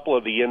 a couple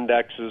of the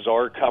indexes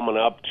are coming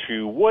up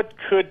to what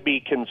could be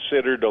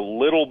considered a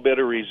little bit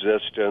of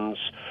resistance.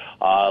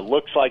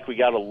 Looks like we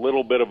got a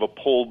little bit of a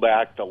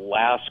pullback the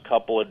last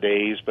couple of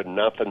days, but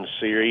nothing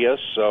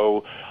serious.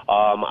 So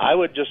I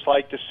would just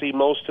like to see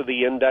most of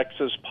the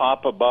indexes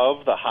pop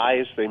above the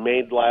highs they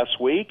made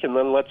last week, and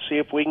then let's see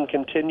if we can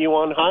continue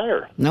on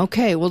higher.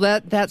 Okay, well,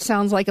 that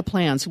sounds like a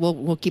plan, so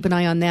we'll keep an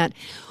eye on that.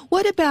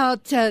 What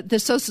about the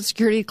Social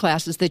Security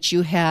classes that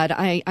you had?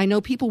 I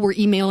know people were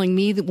emailing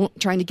me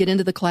trying to get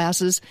into the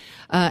classes.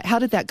 How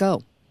did that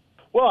go?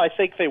 Well, I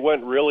think they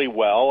went really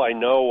well. I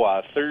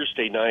know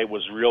Thursday night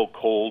was real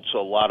cold, so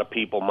a lot of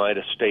people might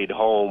have stayed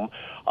home.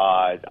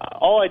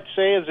 All I'd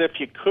say is if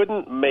you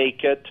couldn't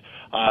make it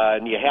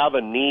and you have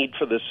a need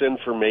for this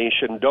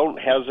information, don't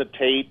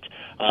hesitate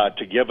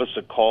to give us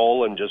a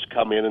call and just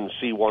come in and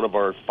see one of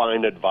our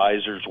fine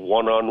advisors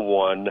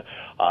one-on-one.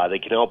 They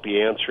can help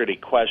you answer any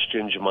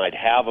questions you might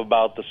have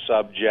about the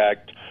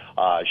subject,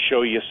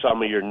 show you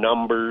some of your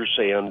numbers,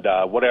 and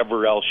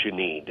whatever else you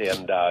need.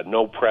 And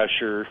no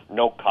pressure,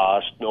 no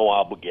cost, no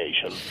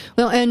obligation.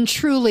 Well, and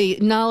truly,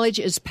 knowledge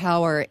is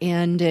power.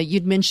 And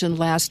you'd mentioned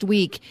last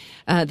week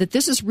that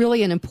this is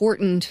really an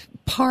important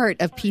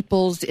part of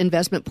people's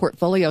investment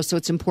portfolio, so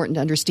it's important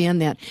to understand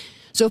that.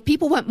 So if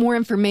people want more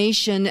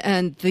information,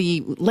 and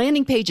the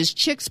landing page is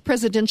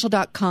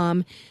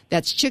chickspresidential.com.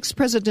 That's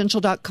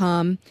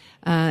chickspresidential.com.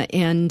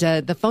 And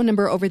the phone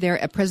number over there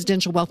at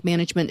Presidential Wealth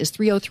Management is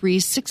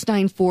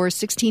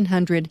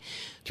 303-694-1600.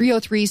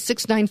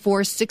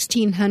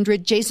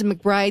 303-694-1600. Jason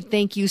McBride,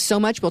 thank you so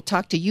much. We'll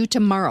talk to you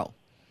tomorrow.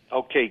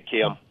 Okay,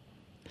 Kim.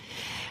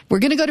 We're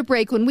going to go to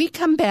break. When we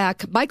come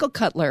back, Michael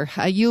Cutler,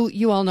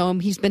 you all know him.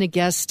 He's been a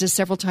guest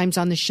several times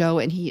on the show,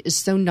 and he is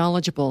so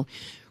knowledgeable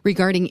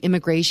regarding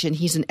immigration.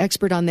 He's an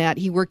expert on that.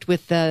 He worked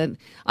with the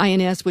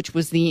INS, which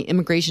was the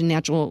Immigration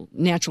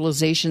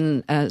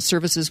Naturalization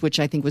Services, which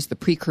I think was the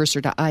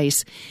precursor to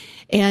ICE.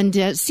 And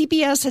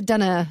CBS had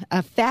done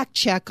a fact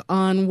check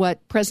on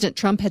what President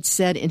Trump had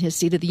said in his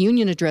State of the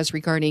Union address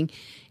regarding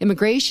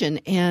immigration.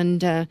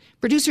 And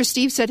producer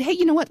Steve said, hey,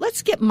 you know what?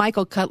 Let's get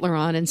Michael Cutler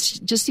on and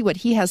just see what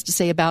he has to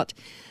say about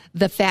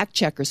the fact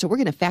checker. So we're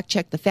going to fact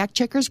check the fact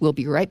checkers. We'll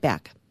be right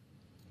back.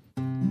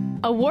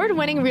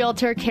 Award-winning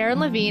realtor Karen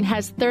Levine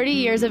has 30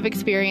 years of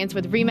experience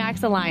with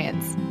RE/MAX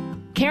Alliance.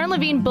 Karen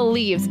Levine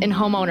believes in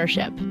home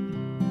ownership.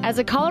 As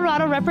a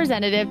Colorado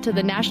representative to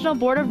the National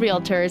Board of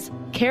Realtors,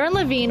 Karen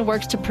Levine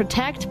works to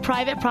protect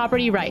private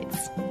property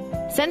rights.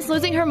 Since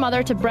losing her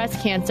mother to breast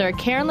cancer,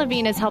 Karen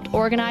Levine has helped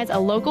organize a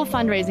local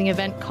fundraising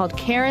event called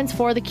Karen's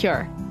for the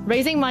Cure,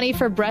 raising money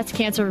for breast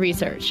cancer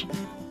research.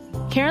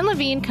 Karen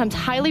Levine comes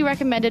highly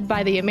recommended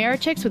by the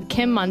AmeriChicks with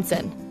Kim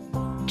Munson.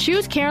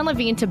 Choose Karen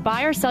Levine to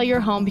buy or sell your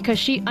home because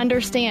she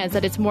understands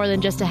that it's more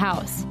than just a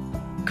house.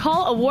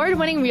 Call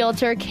award-winning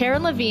realtor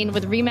Karen Levine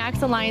with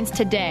RE/MAX Alliance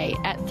today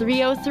at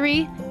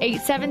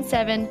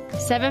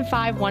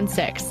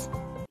 303-877-7516.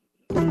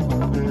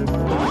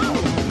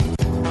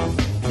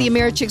 The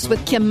AmeriChicks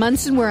with Kim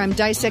Munson, where I'm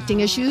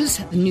dissecting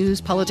issues, news,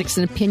 politics,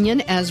 and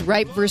opinion as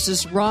right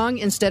versus wrong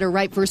instead of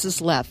right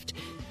versus left.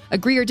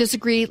 Agree or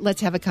disagree,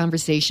 let's have a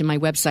conversation. My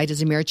website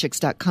is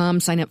AmeriChicks.com.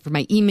 Sign up for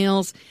my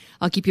emails.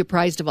 I'll keep you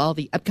apprised of all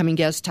the upcoming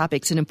guests,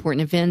 topics, and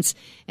important events.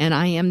 And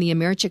I am the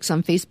AmeriChicks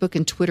on Facebook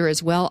and Twitter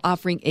as well,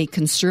 offering a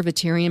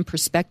conservatarian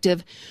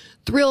perspective.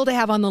 Thrilled to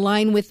have on the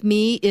line with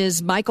me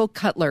is Michael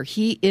Cutler.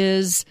 He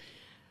is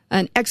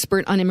an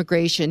expert on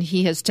immigration.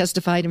 He has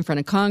testified in front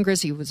of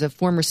Congress. He was a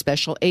former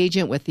special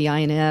agent with the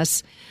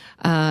INS.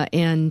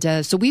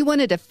 So we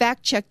wanted to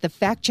fact check the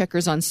fact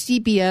checkers on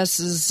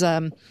CBS's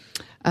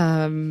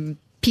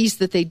piece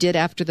that they did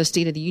after the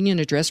State of the Union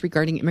address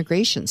regarding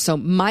immigration. So,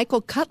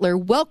 Michael Cutler,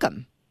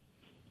 welcome.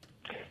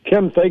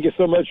 Kim, thank you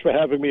so much for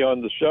having me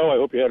on the show. I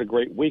hope you had a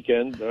great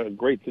weekend.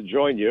 Great to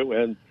join you.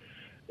 And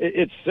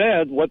it's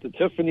sad what the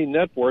Tiffany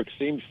Network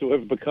seems to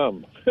have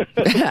become.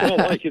 That's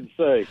all I can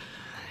say.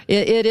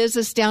 It is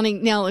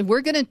astounding. Now,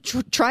 we're going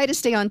to try to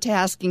stay on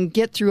task and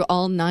get through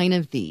all 9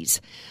 of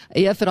these,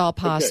 if at all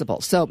possible.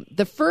 Okay. So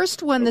the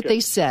first one that they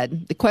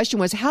said, the question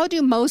was, how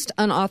do most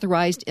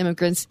unauthorized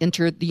immigrants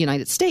enter the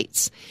United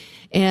States?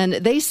 And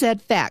they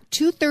said, fact,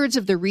 2/3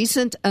 of the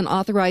recent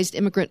unauthorized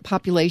immigrant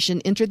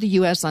population entered the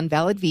U.S. on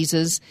valid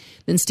visas,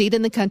 then stayed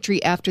in the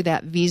country after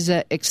that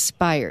visa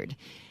expired.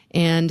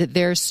 And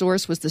their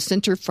source was the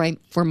Center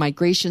for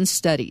Migration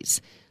Studies.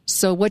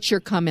 So what's your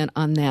comment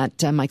on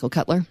that, Michael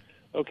Cutler?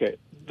 Okay.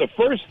 The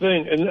first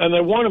thing, and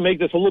I want to make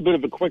this a little bit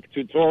of a quick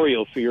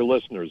tutorial for your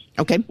listeners.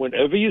 Okay.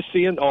 Whenever you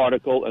see an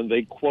article and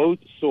they quote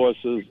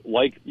sources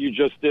like you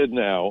just did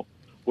now,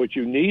 what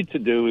you need to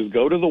do is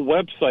go to the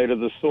website of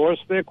the source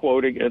they're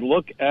quoting and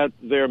look at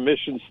their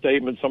mission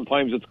statement.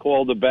 Sometimes it's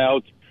called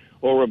About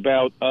or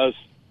About Us,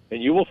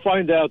 and you will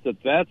find out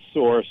that that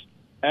source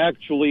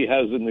actually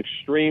has an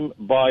extreme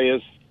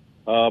bias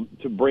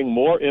to bring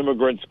more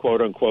immigrants,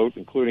 quote unquote,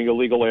 including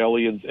illegal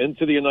aliens,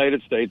 into the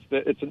United States.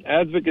 It's an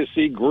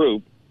advocacy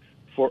group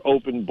for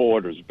open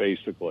borders,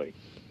 basically.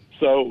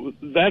 So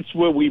that's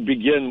where we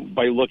begin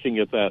by looking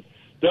at that.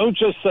 Don't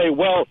just say,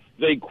 well,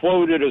 they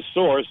quoted a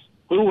source.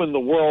 Who in the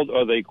world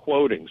are they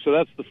quoting? So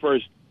that's the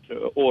first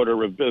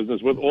order of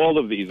business with all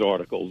of these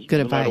articles, Good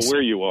no advice. matter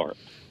where you are.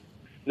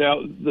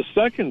 Now, the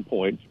second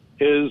point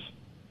is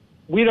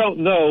we don't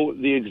know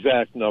the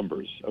exact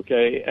numbers,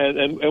 okay?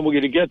 And we're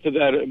going to get to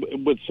that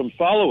with some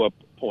follow-up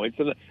points.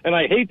 And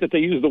I hate that they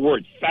use the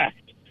word fact.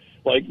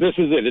 Like, this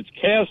is it. It's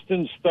cast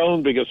in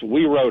stone because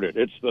we wrote it.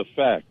 It's the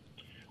fact.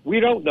 We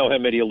don't know how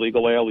many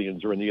illegal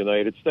aliens are in the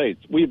United States.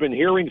 We've been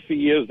hearing for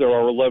years there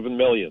are 11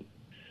 million.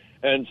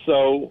 And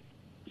so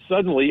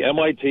suddenly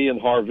MIT and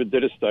Harvard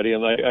did a study,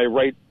 and I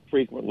write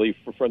frequently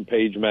for Front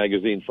Page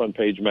Magazine,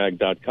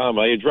 frontpagemag.com.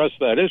 I address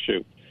that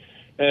issue.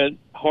 And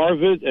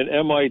Harvard and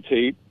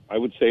MIT, I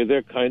would say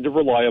they're kind of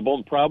reliable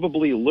and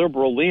probably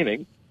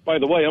liberal-leaning. By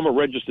the way, I'm a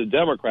registered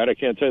Democrat. I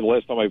can't tell you the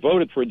last time I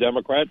voted for a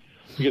Democrat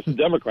because the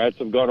Democrats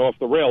have gone off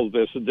the rails.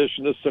 They're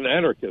seditionists and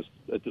anarchists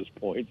at this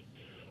point.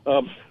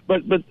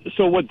 But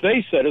so what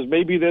they said is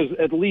maybe there's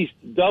at least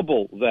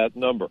double that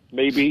number,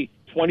 maybe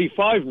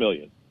 25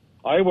 million.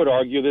 I would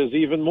argue there's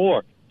even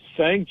more.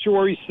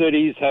 Sanctuary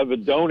cities have a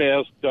don't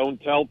ask,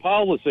 don't tell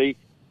policy.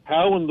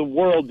 How in the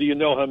world do you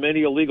know how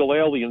many illegal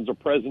aliens are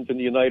present in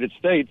the United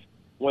States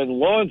when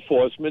law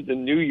enforcement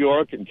in New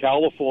York and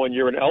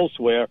California and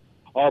elsewhere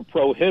are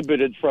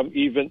prohibited from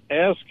even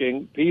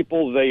asking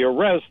people they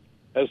arrest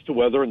as to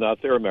whether or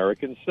not they're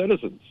American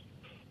citizens?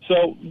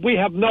 So we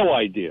have no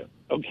idea,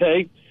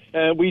 okay?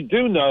 And we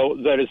do know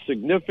that a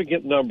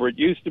significant number, it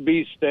used to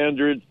be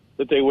standard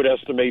that they would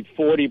estimate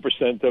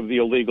 40% of the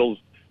illegals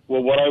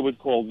were what I would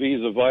call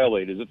visa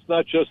violators. It's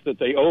not just that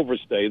they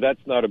overstay.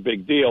 That's not a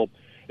big deal.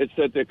 It's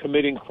that they're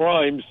committing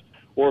crimes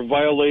or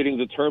violating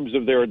the terms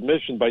of their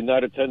admission by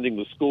not attending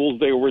the schools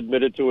they were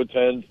admitted to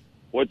attend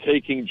or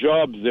taking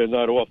jobs they're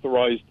not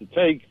authorized to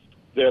take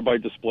thereby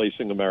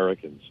displacing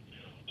Americans.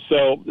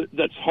 So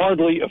that's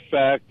hardly a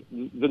fact.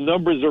 The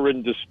numbers are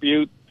in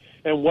dispute.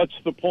 And what's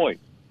the point?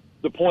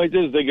 The point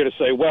is they're going to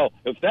say, well,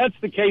 if that's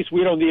the case,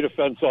 we don't need a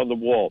fence on the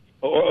wall,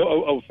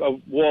 or a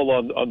wall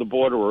on the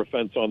border or a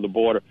fence on the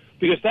border,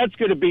 because that's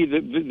going to be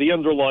the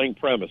underlying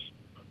premise.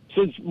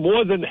 Since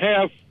more than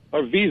half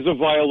are visa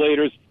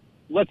violators,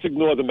 let's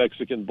ignore the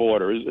Mexican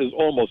border is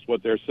almost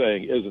what they're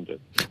saying, isn't it?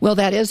 Well,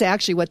 that is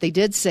actually what they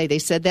did say. They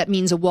said that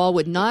means a wall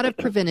would not have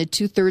prevented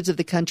 2/3 of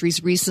the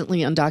country's recently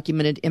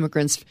undocumented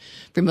immigrants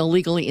from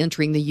illegally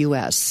entering the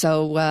U.S.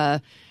 So,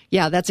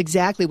 yeah, that's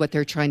exactly what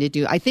they're trying to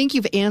do. I think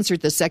you've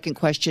answered the second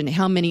question,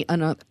 how many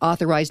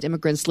unauthorized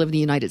immigrants live in the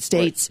United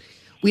States? Right.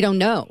 We don't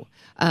know.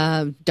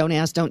 Don't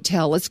ask, don't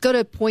tell. Let's go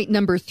to point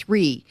number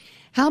 3.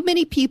 How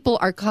many people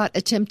are caught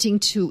attempting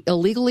to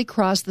illegally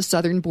cross the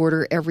southern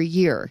border every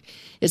year?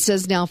 It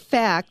says now,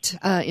 fact,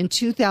 in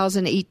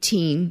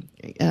 2018,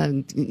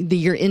 the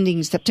year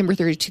ending September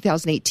 30,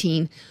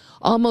 2018,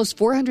 almost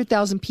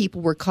 400,000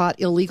 people were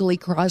caught illegally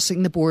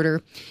crossing the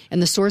border,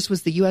 and the source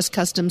was the U.S.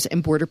 Customs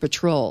and Border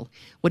Patrol.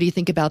 What do you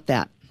think about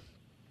that?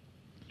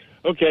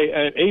 Okay,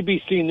 and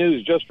ABC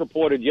News just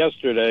reported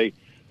yesterday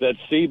that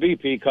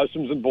CBP,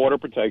 Customs and Border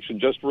Protection,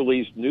 just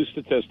released new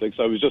statistics.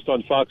 I was just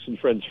on Fox and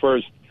Friends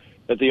First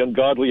at the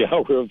ungodly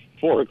hour of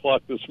 4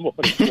 o'clock this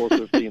morning,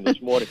 4:15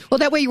 this morning. Well,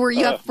 that way you were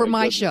up for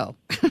my show.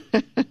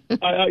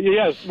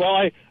 Yes. Well,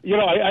 I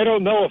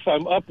don't know if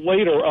I'm up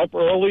late or up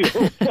early.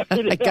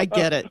 I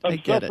get it.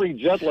 I'm suffering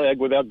jet lag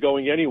without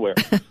going anywhere.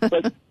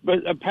 But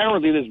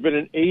apparently there's been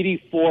an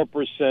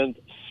 84%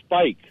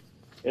 spike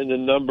in the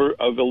number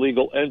of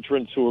illegal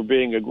entrants who are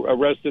being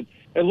arrested.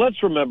 And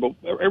let's remember,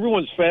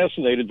 everyone's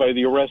fascinated by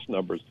the arrest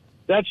numbers.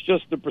 That's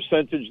just the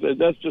percentage.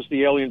 That's just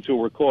the aliens who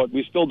were caught.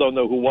 We still don't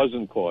know who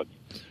wasn't caught.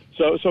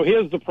 So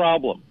here's the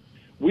problem.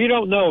 We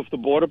don't know if the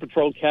Border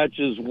Patrol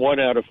catches 1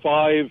 out of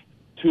 5,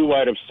 2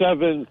 out of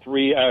 7,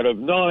 3 out of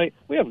 9.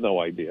 We have no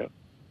idea.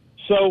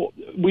 So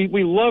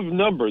we love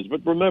numbers,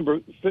 but remember,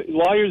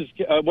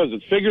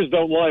 figures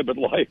don't lie, but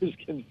liars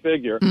can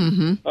figure.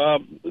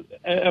 Mm-hmm.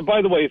 And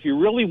by the way, if you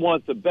really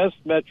want the best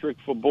metric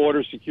for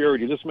border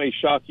security, this may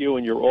shock you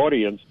and your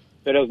audience,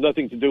 it has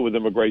nothing to do with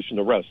immigration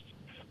arrests.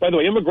 By the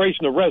way,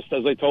 immigration arrest,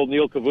 as I told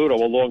Neil Cavuto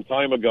a long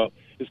time ago,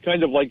 is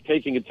kind of like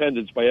taking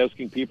attendance by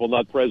asking people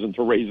not present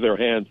to raise their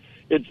hand.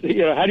 It's,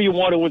 how do you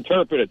want to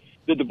interpret it?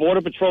 Did the Border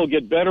Patrol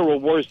get better or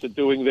worse at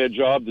doing their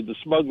job? Did the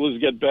smugglers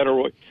get better?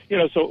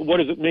 So what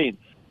does it mean?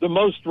 The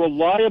most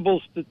reliable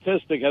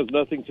statistic has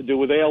nothing to do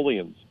with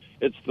aliens.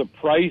 It's the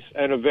price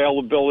and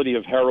availability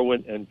of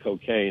heroin and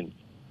cocaine.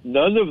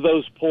 None of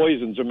those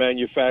poisons are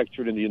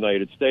manufactured in the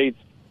United States.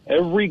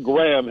 Every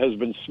gram has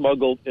been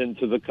smuggled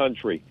into the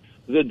country.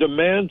 The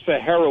demand for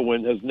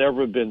heroin has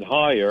never been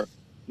higher.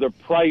 The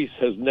price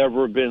has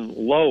never been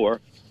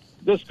lower.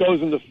 This flies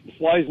in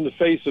the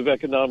face of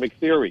economic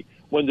theory.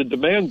 When the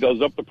demand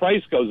goes up, the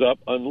price goes up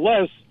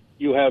unless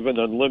you have an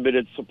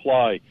unlimited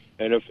supply.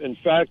 And if, in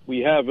fact, we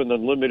have an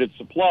unlimited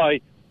supply,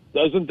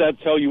 doesn't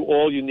that tell you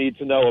all you need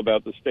to know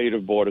about the state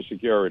of border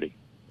security?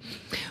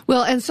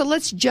 Well, and so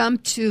let's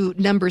jump to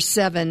number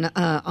 7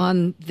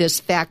 on this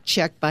fact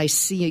check by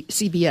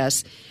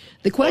CBS.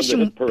 The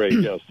question, parade,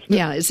 yes.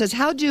 Yeah, it says,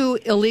 how do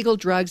illegal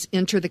drugs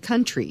enter the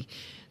country?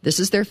 This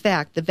is their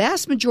fact. The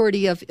vast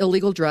majority of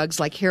illegal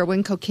drugs like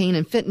heroin, cocaine,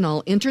 and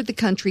fentanyl entered the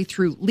country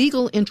through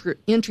legal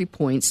entry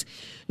points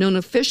known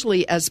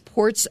officially as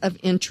ports of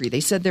entry. They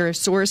said their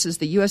source is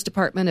the U.S.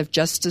 Department of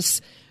Justice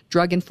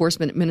Drug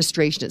Enforcement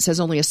Administration. It says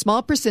only a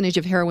small percentage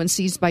of heroin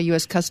seized by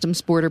U.S.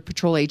 Customs Border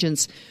Patrol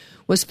agents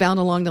was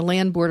found along the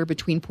land border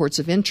between ports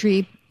of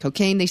entry.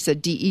 Cocaine, they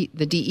said the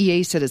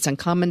DEA said it's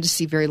uncommon to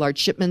see very large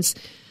shipments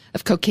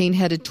of cocaine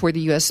headed toward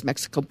the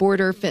U.S.-Mexico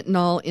border.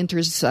 Fentanyl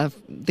enters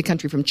the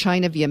country from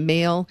China via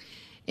mail,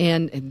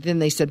 and then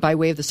they said by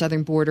way of the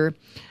southern border.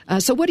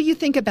 So what do you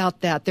think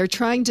about that? They're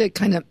trying to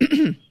kind of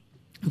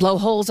blow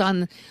holes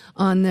on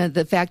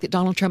the fact that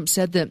Donald Trump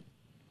said that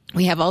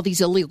we have all these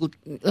illegal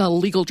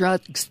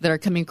drugs that are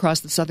coming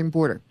across the southern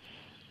border.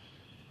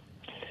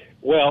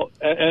 Well,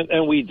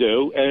 and we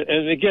do.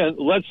 And again,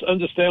 let's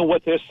understand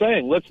what they're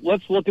saying.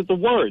 Let's look at the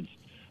words.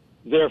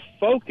 Their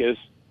focus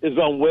is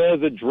on where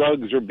the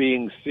drugs are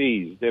being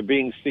seized. They're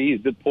being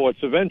seized at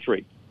ports of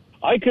entry.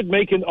 I could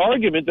make an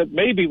argument that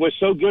maybe we're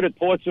so good at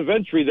ports of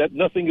entry that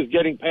nothing is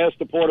getting past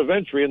the port of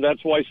entry, and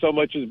that's why so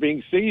much is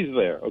being seized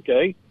there,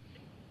 okay?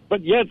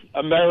 But yet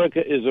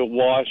America is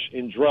awash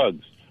in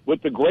drugs.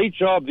 With the great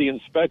job the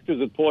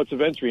inspectors at ports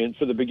of entry, and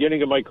for the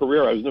beginning of my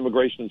career, I was an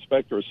immigration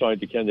inspector assigned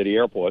to Kennedy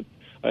Airport,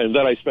 and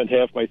then I spent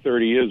half my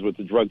 30 years with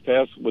the drug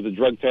task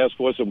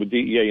force and with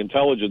DEA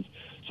intelligence.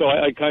 So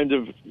I kind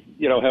of,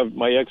 have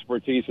my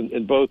expertise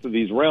in both of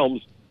these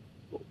realms.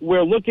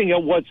 We're looking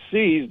at what's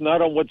seized,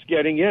 not on what's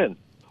getting in.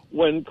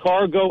 When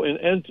cargo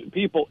and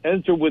people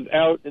enter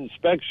without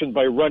inspection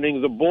by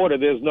running the border,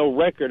 there's no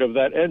record of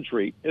that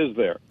entry, is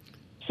there?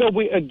 So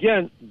we,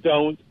 again,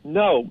 don't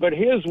know. But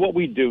here's what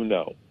we do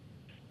know.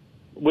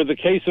 With the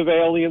case of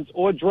aliens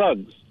or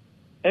drugs,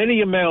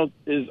 any amount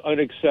is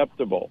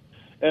unacceptable.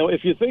 Now,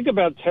 if you think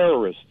about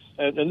terrorists,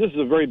 and this is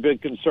a very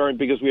big concern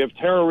because we have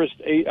terrorist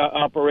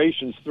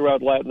operations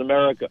throughout Latin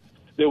America.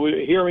 There were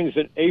hearings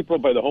in April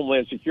by the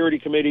Homeland Security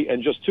Committee,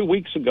 and just 2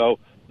 weeks ago,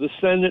 the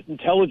Senate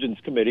Intelligence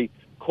Committee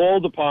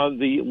called upon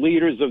the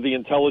leaders of the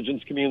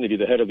intelligence community,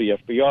 the head of the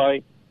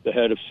FBI, the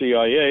head of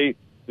CIA,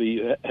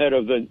 the head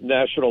of the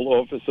National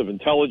Office of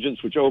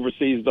Intelligence, which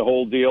oversees the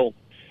whole deal.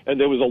 And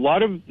there was a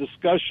lot of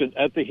discussion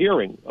at the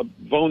hearing of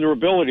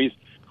vulnerabilities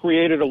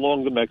created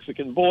along the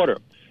Mexican border.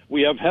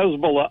 We have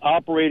Hezbollah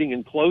operating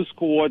in close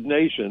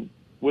coordination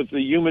with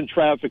the human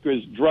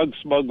traffickers, drug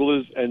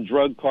smugglers, and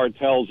drug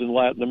cartels in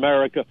Latin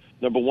America.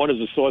 Number one, is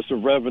a source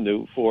of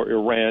revenue for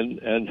Iran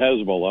and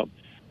Hezbollah.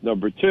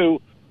 Number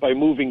two, by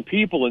moving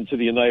people into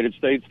the United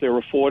States, they're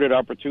afforded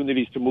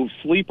opportunities to move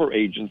sleeper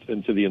agents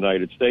into the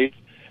United States.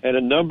 And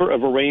a number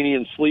of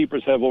Iranian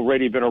sleepers have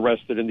already been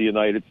arrested in the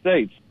United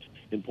States.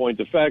 In point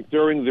of fact,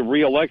 during the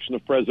re-election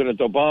of President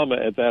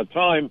Obama at that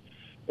time,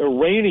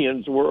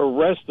 Iranians were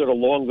arrested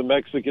along the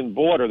Mexican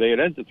border. They had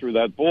entered through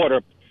that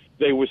border.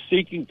 They were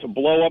seeking to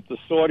blow up the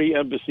Saudi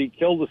embassy,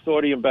 kill the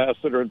Saudi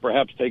ambassador, and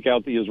perhaps take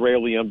out the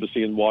Israeli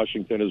embassy in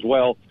Washington as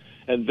well.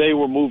 And they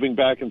were moving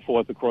back and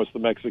forth across the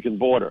Mexican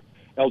border.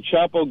 El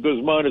Chapo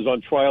Guzman is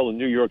on trial in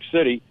New York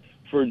City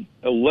for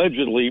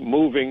allegedly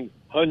moving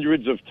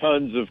hundreds of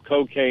tons of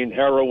cocaine,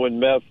 heroin,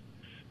 meth,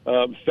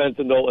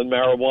 fentanyl, and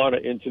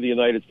marijuana into the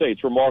United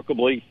States.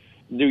 Remarkably,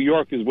 New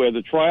York is where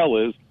the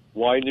trial is.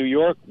 Why New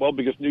York? Well,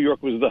 because New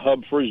York was the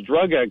hub for his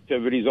drug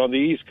activities on the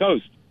East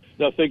Coast.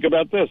 Now think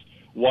about this.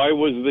 Why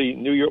was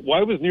New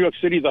York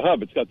City the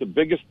hub? It's got the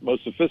biggest,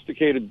 most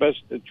sophisticated,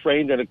 best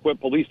trained and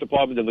equipped police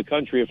department in the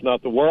country, if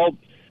not the world,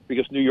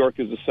 because New York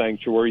is a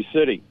sanctuary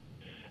city.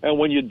 And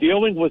when you're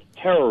dealing with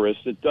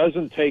terrorists, it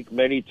doesn't take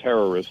many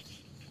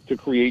terrorists to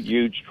create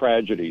huge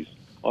tragedies.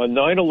 On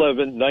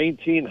 9/11,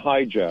 19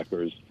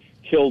 hijackers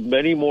killed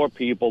many more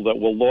people that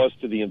were lost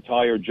to the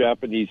entire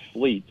Japanese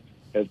fleet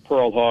at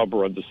Pearl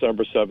Harbor on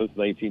December 7th,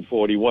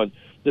 1941.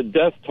 The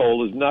death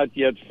toll is not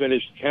yet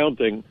finished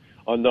counting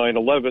on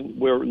 9/11.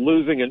 We're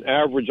losing an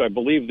average, I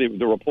believe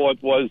the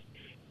report was,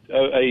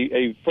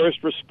 a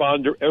first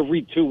responder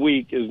every 2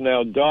 weeks is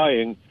now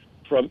dying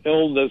from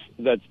illness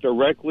that's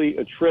directly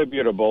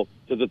attributable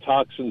to the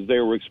toxins they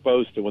were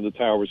exposed to when the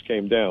towers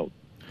came down.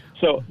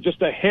 So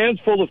just a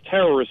handful of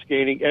terrorists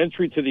gaining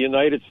entry to the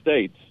United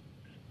States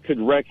could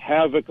wreak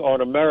havoc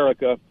on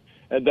America,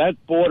 and that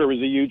border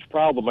is a huge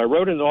problem. I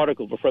wrote an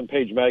article for Front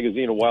Page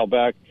Magazine a while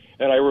back,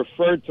 and I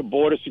referred to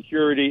border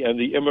security and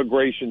the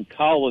immigration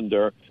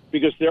colander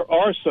because there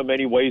are so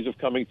many ways of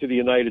coming to the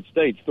United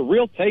States. The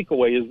real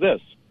takeaway is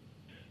this.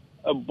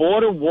 A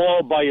border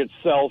wall by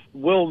itself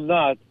will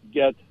not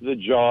get the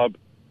job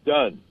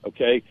done,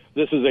 okay?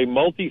 This is a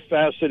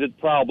multifaceted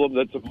problem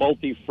that's a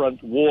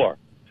multi-front war.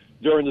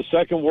 During the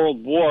Second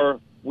World War,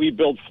 we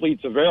built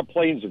fleets of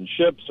airplanes and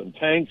ships and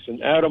tanks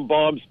and atom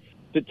bombs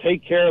to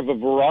take care of a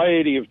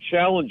variety of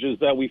challenges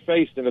that we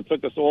faced, and it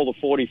took us all the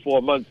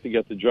 44 months to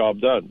get the job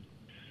done.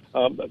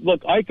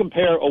 Look, I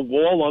compare a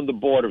wall on the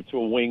border to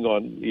a wing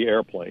on the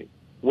airplane.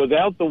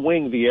 Without the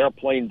wing, the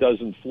airplane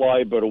doesn't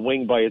fly, but a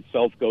wing by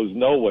itself goes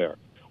nowhere.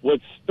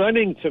 What's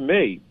stunning to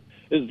me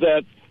is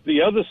that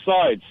the other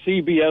side,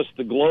 CBS,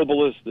 the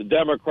globalists, the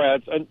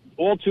Democrats, and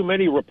all too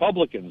many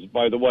Republicans,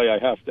 by the way, I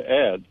have to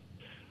add,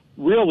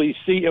 really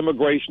see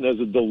immigration as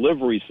a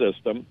delivery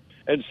system.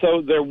 And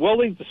so they're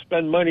willing to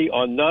spend money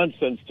on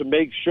nonsense to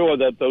make sure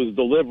that those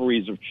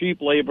deliveries of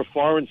cheap labor,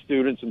 foreign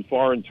students, and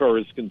foreign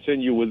tourists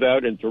continue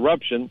without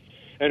interruption,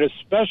 and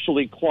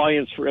especially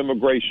clients for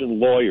immigration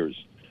lawyers.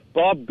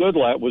 Bob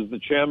Goodlatte was the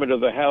chairman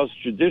of the House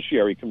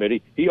Judiciary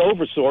Committee. He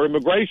oversaw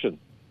immigration.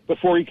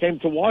 Before he came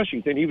to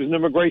Washington, he was an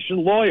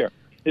immigration lawyer.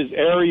 His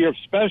area of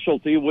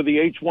specialty were the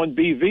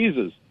H-1B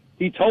visas.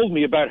 He told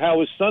me about how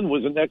his son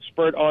was an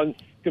expert on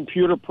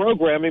computer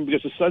programming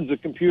because his son's a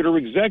computer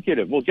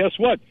executive. Well, guess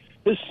what?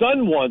 His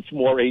son wants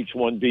more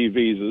H-1B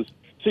visas.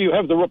 So you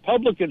have the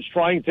Republicans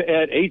trying to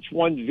add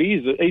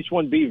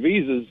H-1B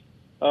visas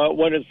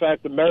when, in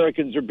fact,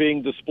 Americans are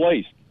being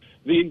displaced.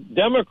 The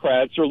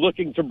Democrats are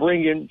looking to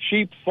bring in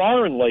cheap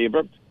foreign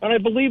labor, and I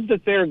believe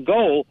that their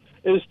goal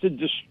is to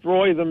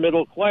destroy the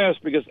middle class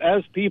because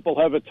as people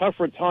have a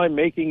tougher time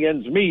making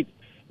ends meet,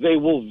 they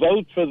will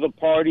vote for the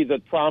party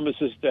that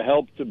promises to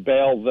help to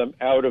bail them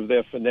out of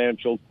their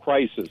financial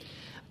crisis.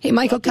 Hey,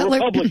 Michael Cutler.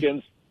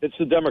 Republicans, it's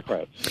the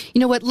Democrats.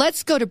 You know what?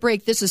 Let's go to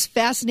break. This is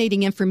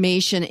fascinating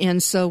information,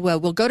 and so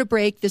we'll go to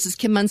break. This is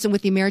Kim Munson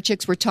with the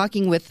Americhicks. We're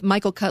talking with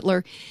Michael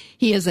Cutler.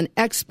 He is an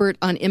expert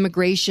on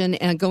immigration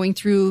and going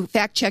through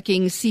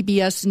fact-checking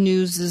CBS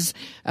News'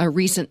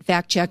 recent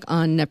fact-check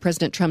on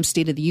President Trump's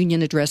State of the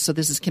Union address. So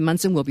this is Kim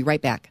Munson. We'll be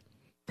right back.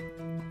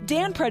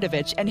 Dan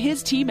Predovich and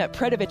his team at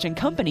Predovich &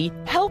 Company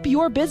help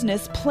your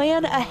business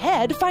plan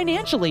ahead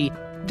financially.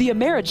 The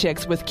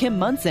Americhicks with Kim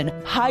Munson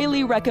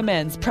highly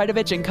recommends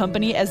Predovich &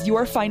 Company as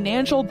your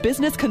financial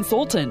business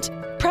consultant.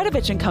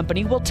 Predovich &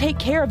 Company will take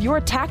care of your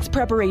tax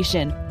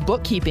preparation,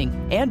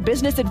 bookkeeping, and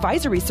business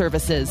advisory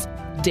services.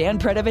 Dan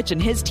Predovich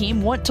and his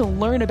team want to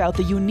learn about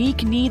the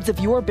unique needs of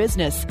your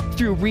business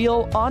through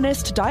real,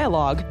 honest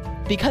dialogue.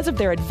 Because of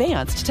their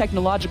advanced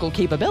technological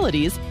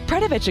capabilities,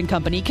 Predovich &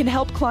 Company can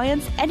help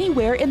clients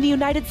anywhere in the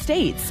United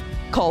States.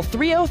 Call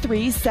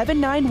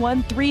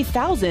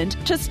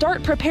 303-791-3000 to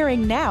start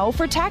preparing now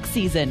for tax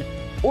season.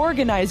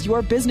 Organize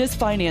your business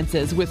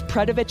finances with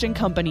Predovich &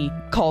 Company.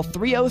 Call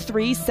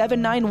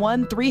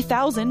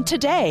 303-791-3000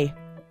 today.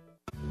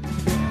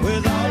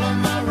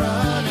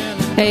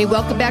 Hey,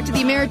 welcome back to the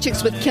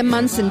Americhicks with Kim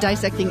Munson,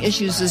 dissecting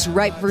issues as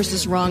right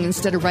versus wrong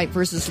instead of right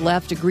versus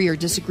left. Agree or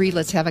disagree,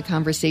 let's have a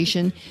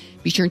conversation.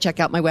 Be sure and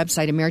check out my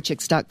website,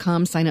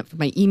 Americhicks.com. Sign up for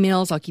my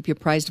emails. I'll keep you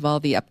apprised of all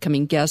the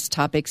upcoming guests,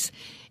 topics,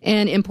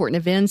 and important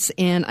events.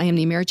 And I am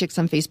the Americhicks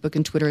on Facebook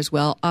and Twitter as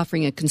well,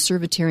 offering a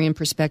conservatarian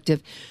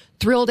perspective.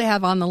 Thrilled to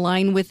have on the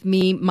line with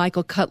me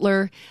Michael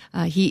Cutler.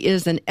 He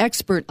is an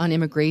expert on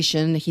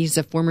immigration. He's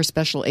a former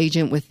special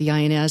agent with the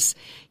INS.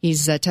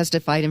 He's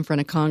testified in front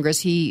of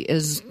Congress. He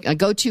is a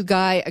go-to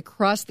guy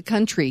across the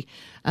country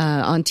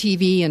on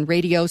TV and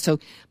radio. So,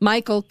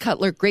 Michael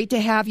Cutler, great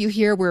to have you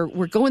here.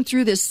 We're going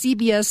through this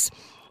CBS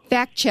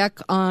fact check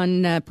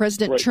on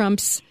President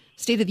Trump's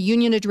State of the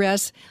Union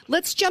address.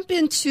 Let's jump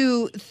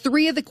into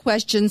three of the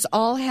questions.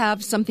 All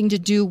have something to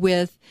do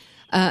with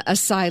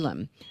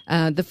asylum.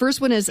 The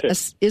first one is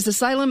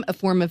asylum a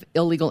form of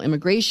illegal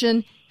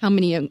immigration? How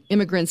many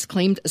immigrants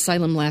claimed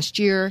asylum last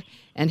year?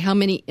 And how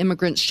many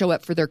immigrants show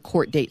up for their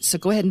court dates? So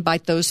go ahead and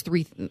bite those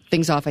three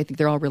things off. I think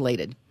they're all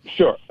related.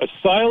 Sure.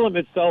 Asylum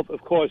itself, of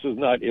course, is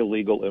not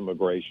illegal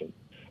immigration.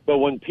 But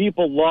when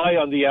people lie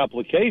on the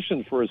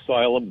application for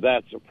asylum,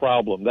 that's a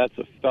problem. That's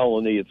a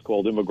felony. It's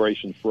called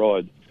immigration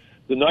fraud.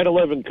 The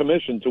 9/11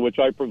 Commission, to which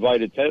I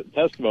provided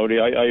testimony,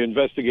 I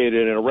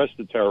investigated and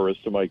arrested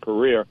terrorists in my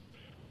career.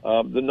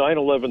 The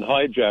 9/11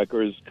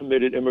 hijackers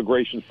committed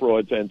immigration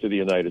fraud to enter the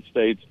United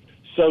States.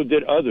 So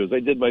did others.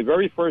 I did my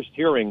very first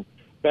hearing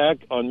back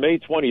on May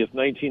 20th,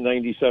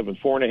 1997,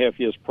 4.5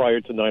 years prior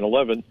to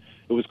 9/11.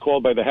 It was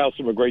called by the House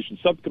Immigration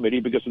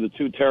Subcommittee because of the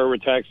two terror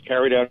attacks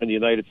carried out in the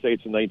United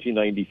States in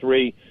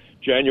 1993.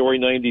 January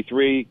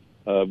 93,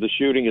 the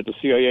shooting at the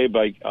CIA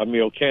by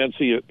Amir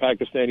Kansi, a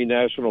Pakistani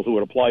national who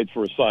had applied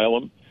for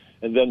asylum.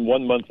 And then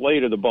 1 month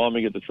later, the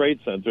bombing at the Trade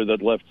Center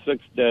that left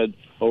 6 dead,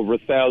 over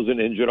 1,000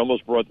 injured,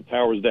 almost brought the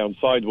towers down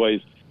sideways,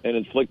 and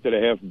inflicted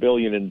 $500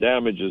 million in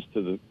damages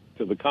to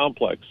the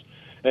complex.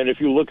 And if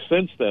you look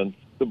since then,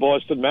 the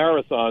Boston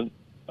Marathon,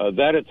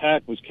 that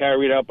attack was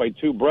carried out by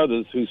two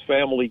brothers whose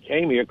family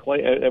came here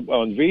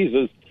on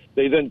visas.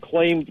 They then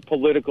claimed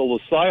political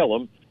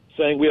asylum,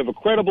 saying, we have a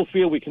credible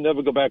fear we can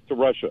never go back to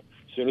Russia.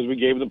 As soon as we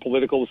gave them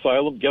political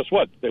asylum, guess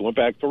what? They went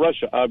back to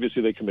Russia.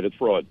 Obviously, they committed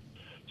fraud.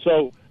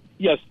 So,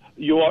 yes,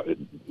 you are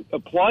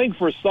applying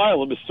for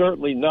asylum is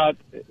certainly not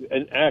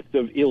an act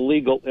of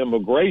illegal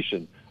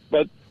immigration,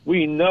 but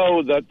we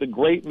know that the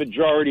great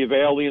majority of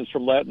aliens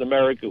from Latin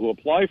America who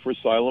apply for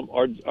asylum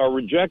are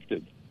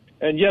rejected.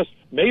 And yes,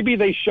 maybe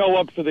they show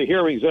up for the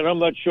hearings, and I'm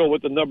not sure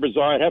what the numbers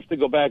are. I'd have to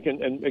go back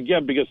and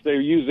again, because they're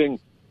using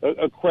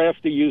a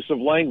crafty use of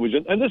language.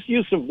 And this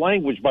use of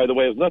language, by the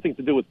way, has nothing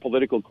to do with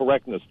political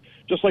correctness.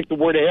 Just like the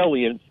word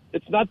alien,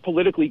 it's not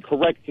politically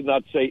correct to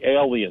not say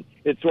alien.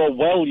 It's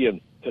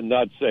Orwellian to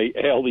not say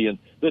alien.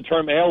 The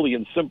term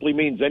alien simply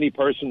means any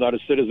person not a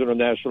citizen or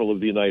national of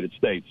the United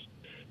States.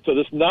 So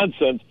this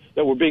nonsense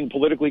that we're being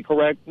politically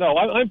correct, no,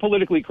 I'm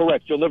politically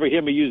correct. You'll never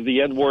hear me use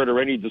the N-word or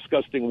any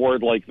disgusting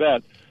word like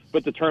that.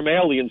 But the term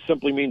alien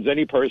simply means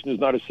any person who's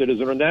not a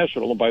citizen or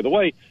national. And by the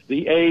way,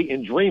 the A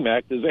in DREAM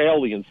Act is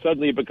alien.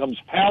 Suddenly it becomes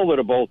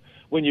palatable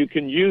when you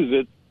can use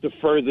it to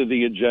further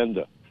the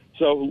agenda.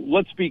 So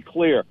let's be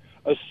clear.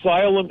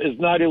 Asylum is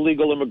not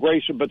illegal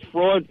immigration, but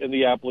fraud in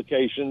the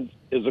applications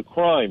is a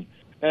crime.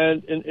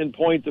 And in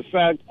point of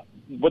fact,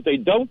 what they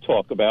don't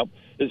talk about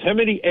is how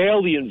many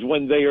aliens,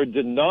 when they are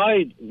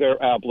denied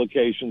their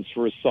applications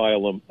for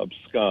asylum,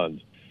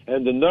 abscond.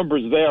 And the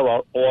numbers there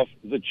are off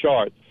the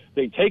chart.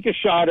 They take a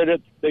shot at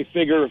it. They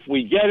figure if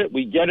we get it,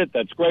 we get it.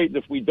 That's great. And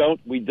if we don't,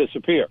 we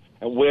disappear.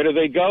 And where do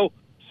they go?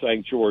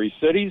 Sanctuary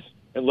cities.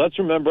 And let's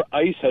remember,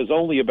 ICE has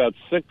only about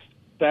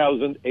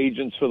 6,000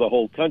 agents for the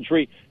whole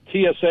country.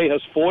 TSA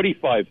has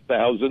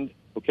 45,000,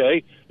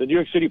 okay? The New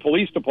York City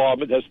Police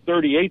Department has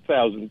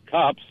 38,000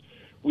 cops.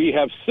 We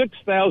have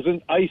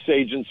 6,000 ICE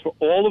agents for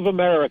all of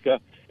America,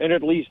 and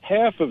at least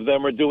half of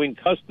them are doing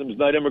customs,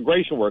 not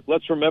immigration work.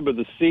 Let's remember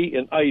the C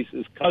in ICE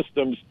is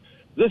customs.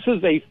 This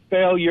is a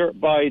failure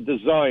by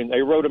design. I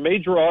wrote a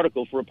major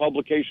article for a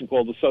publication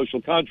called The Social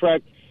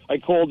Contract. I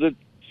called it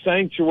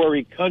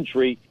Sanctuary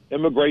Country,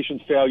 Immigration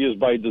Failures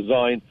by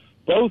Design.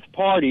 Both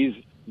parties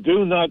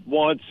do not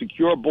want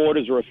secure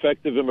borders or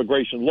effective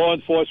immigration law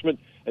enforcement,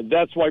 and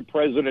that's why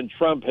President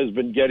Trump has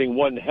been getting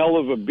one hell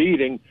of a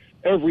beating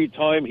every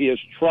time he has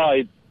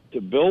tried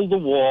to build a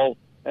wall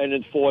and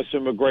enforce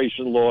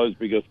immigration laws,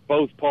 because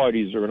both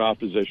parties are in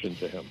opposition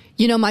to him.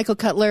 You know, Michael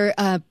Cutler,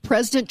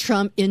 President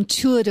Trump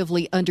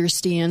intuitively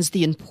understands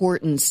the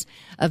importance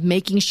of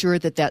making sure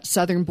that that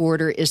southern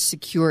border is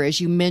secure.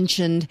 As you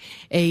mentioned,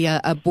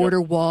 a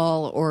border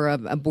wall or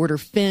a border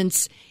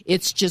fence,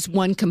 it's just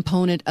one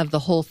component of the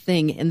whole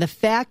thing. And the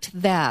fact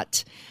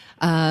that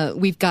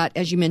We've got,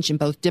 as you mentioned,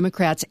 both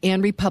Democrats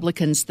and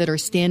Republicans that are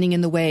standing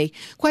in the way.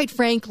 Quite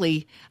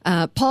frankly,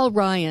 Paul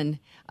Ryan,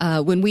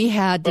 when we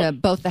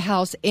had both the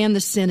House and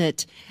the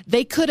Senate,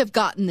 they could have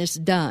gotten this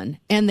done,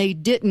 and they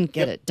didn't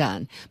get it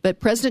done. But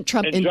President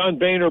Trump... And John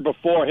Boehner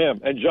before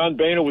him. And John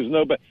Boehner was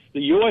no better.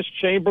 The U.S.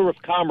 Chamber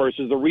of Commerce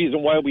is the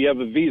reason why we have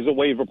a visa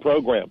waiver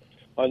program.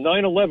 On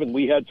 9/11,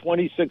 we had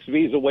 26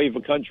 visa waiver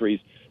countries.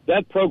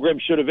 That program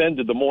should have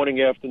ended the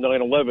morning after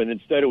 9/11.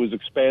 Instead, it was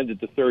expanded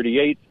to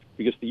 38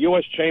 because the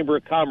U.S. Chamber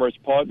of Commerce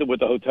partnered with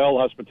the Hotel,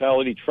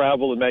 Hospitality,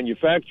 Travel, and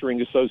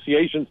Manufacturing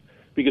Associations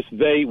because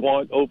they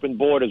want open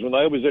borders. When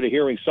I was at a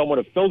hearing, someone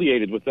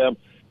affiliated with them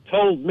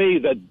told me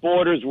that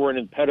borders were an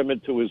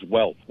impediment to his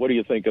wealth. What do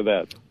you think of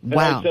that? And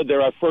wow. I said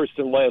they're our first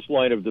and last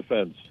line of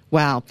defense.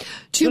 Wow.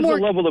 This is a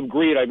level of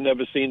greed I've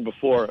never seen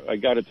before, I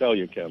got to tell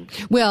you, Kim.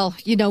 Well,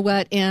 you know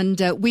what?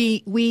 And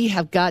we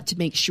have got to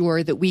make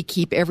sure that we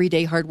keep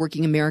everyday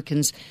hardworking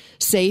Americans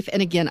safe.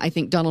 And again, I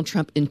think Donald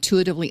Trump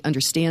intuitively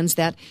understands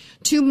that.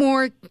 Two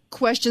more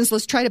questions.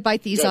 Let's try to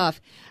bite these off.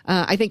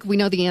 I think we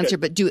know the answer,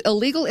 but do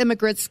illegal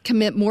immigrants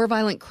commit more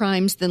violent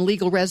crimes than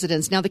legal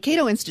residents? Now, the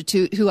Cato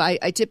Institute, who I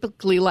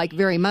typically like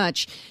very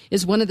much,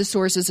 is one of the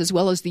sources, as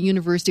well as the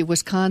University of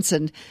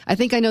Wisconsin. I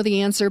think I know the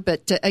answer,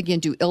 but again,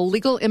 do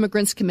illegal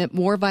immigrants commit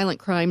more violent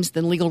crimes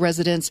than legal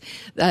residents?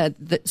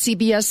 The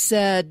CBS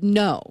said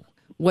no.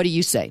 What do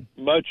you say?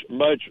 Much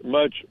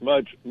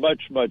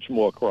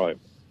more crime.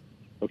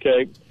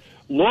 Okay?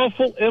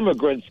 Lawful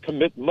immigrants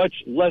commit much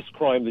less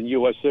crime than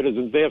U.S.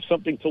 citizens. They have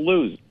something to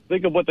lose.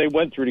 Think of what they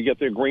went through to get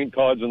their green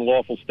cards and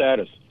lawful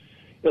status.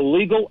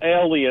 Illegal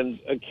aliens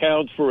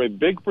account for a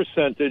big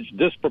percentage,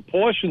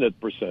 disproportionate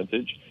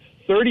percentage.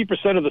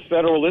 30% of the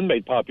federal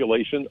inmate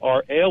population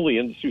are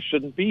aliens who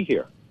shouldn't be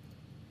here.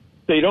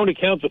 They don't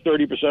account for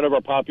 30% of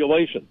our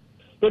population.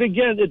 But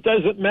again, it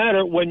doesn't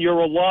matter when you're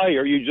a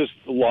liar. You just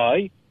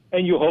lie,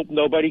 and you hope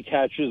nobody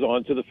catches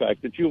on to the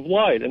fact that you've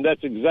lied. And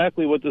that's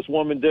exactly what this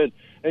woman did.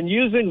 And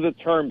using the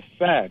term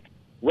fact,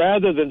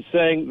 rather than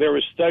saying there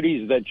are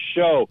studies that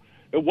show,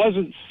 it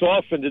wasn't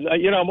softened. And,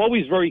 I'm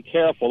always very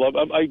careful.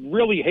 I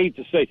really hate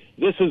to say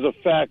this is a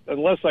fact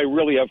unless I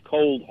really have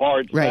cold,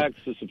 hard facts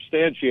to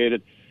substantiate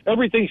it.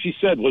 Everything she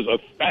said was a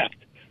fact,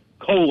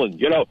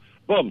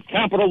 boom,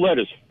 capital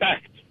letters,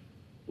 fact.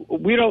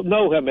 We don't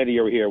know how many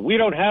are here. We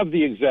don't have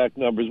the exact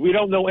numbers. We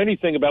don't know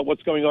anything about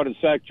what's going on in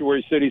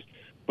sanctuary cities.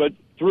 But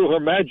through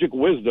her magic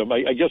wisdom,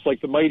 I guess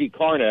like the mighty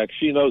Karnak,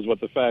 she knows what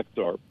the facts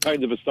are.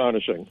 Kind of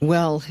astonishing.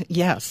 Well,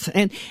 yes.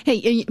 And,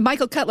 hey,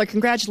 Michael Cutler,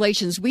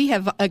 congratulations. We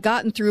have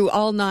gotten through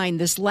all 9.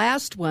 This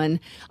last one,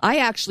 I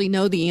actually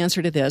know the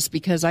answer to this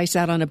because I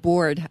sat on a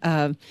board.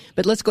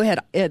 But let's go ahead.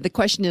 The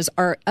question is,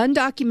 are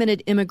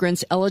undocumented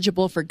immigrants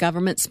eligible for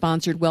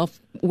government-sponsored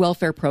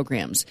welfare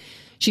programs?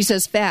 She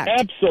says fact.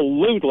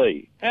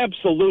 Absolutely. And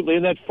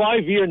that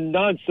 5-year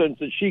nonsense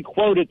that she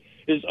quoted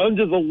is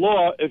under the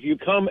law. If you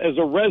come as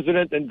a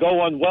resident and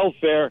go on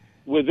welfare,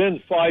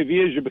 within 5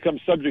 years you become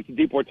subject to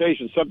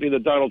deportation, something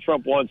that Donald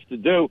Trump wants to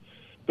do.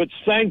 But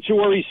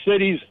sanctuary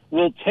cities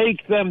will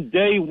take them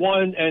day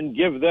one and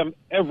give them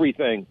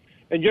everything.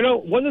 And,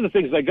 one of the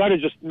things, I got to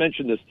just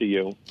mention this to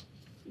you,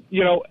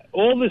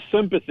 all this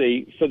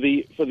sympathy for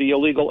the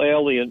illegal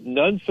alien,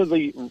 none for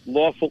the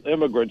lawful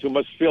immigrant who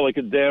must feel like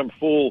a damn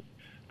fool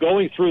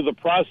going through the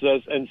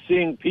process and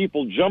seeing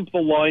people jump the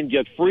line,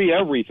 get free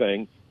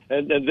everything,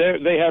 and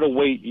they had to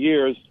wait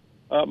years.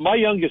 My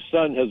youngest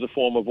son has a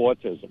form of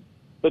autism,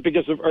 but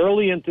because of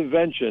early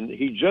intervention,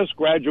 he just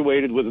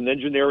graduated with an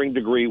engineering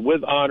degree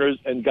with honors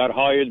and got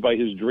hired by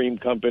his dream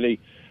company.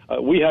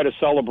 We had a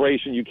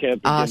celebration you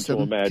can't begin to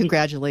imagine.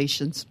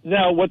 Congratulations.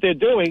 Now, what they're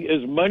doing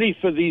is money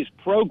for these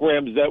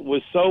programs that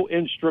was so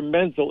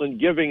instrumental in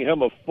giving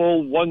him a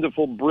full,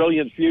 wonderful,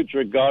 brilliant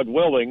future, God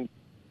willing.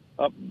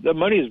 The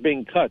money is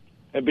being cut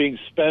and being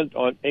spent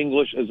on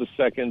English as a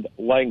second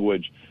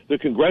language. The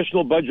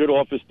Congressional Budget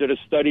Office did a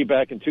study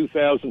back in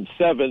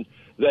 2007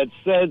 that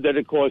said that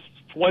it costs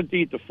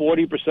 20 to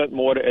 40%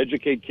 more to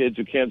educate kids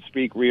who can't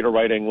speak, read, or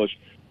write English.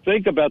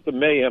 Think about the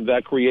mayhem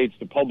that creates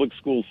the public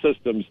school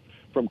systems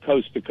from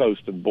coast to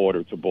coast and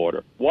border to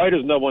border. Why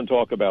does no one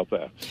talk about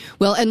that?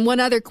 Well, and one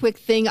other quick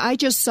thing. I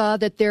just saw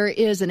that there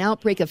is an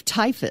outbreak of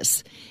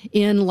typhus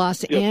in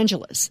Los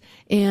Angeles.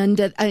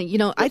 And,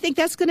 I think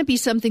that's going to be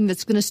something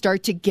that's going to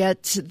start to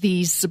get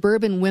these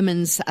suburban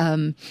women's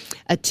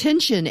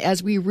attention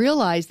as we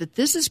realize that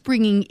this is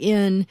bringing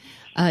in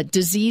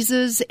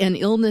diseases and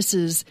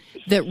illnesses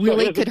that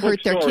really could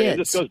hurt their kids.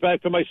 This goes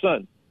back to my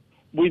son.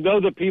 We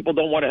know that people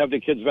don't want to have their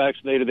kids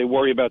vaccinated. They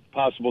worry about the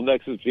possible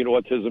nexus between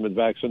autism and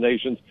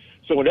vaccinations.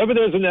 So whenever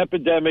there's an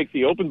epidemic,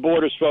 the open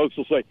borders folks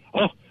will say,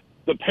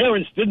 the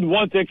parents didn't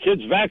want their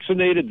kids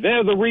vaccinated.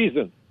 They're the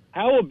reason.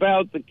 How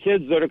about the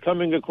kids that are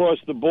coming across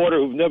the border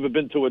who've never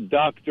been to a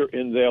doctor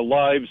in their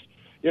lives?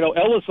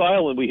 Ellis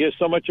Island, we hear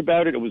so much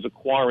about it. It was a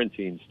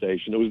quarantine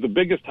station. It was the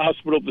biggest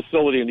hospital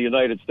facility in the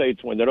United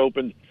States when it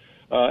opened.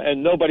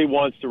 and nobody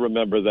wants to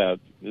remember that.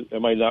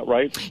 Am I not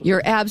right?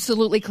 You're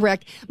absolutely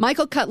correct.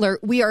 Michael Cutler,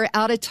 we are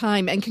out of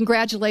time, and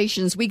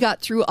congratulations. We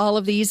got through all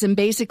of these, and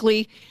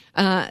basically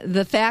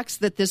the facts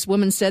that this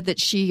woman said that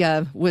she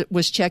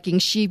was checking,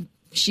 she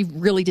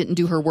really didn't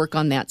do her work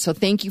on that. So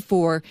thank you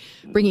for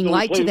bringing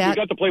light to that. We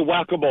got to play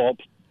whack-a-mole.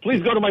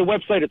 Please go to my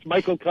website. It's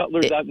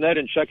michaelcutler.net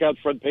and check out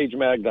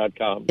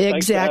frontpagemag.com. Exactly.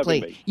 Thanks for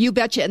having me. You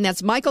betcha. And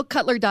that's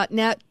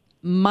michaelcutler.net,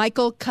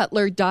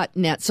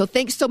 michaelcutler.net. So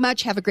thanks so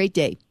much. Have a great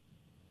day.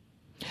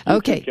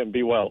 Okay. You can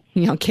be well.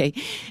 Okay.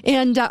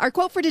 And our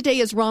quote for today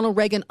is Ronald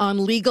Reagan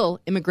on legal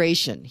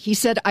immigration. He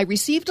said, "I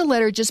received a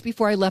letter just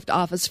before I left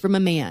office from a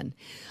man.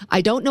 I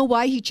don't know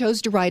why he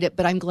chose to write it,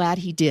 but I'm glad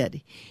he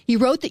did. He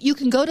wrote that you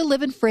can go to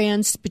live in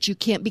France, but you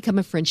can't become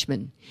a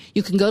Frenchman.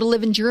 You can go to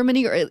live in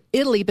Germany or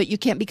Italy, but you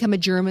can't become a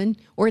German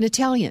or an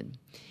Italian.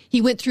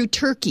 He went through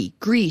Turkey,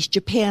 Greece,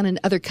 Japan, and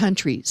other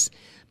countries.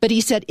 But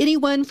he said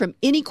anyone from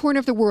any corner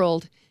of the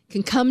world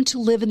can come to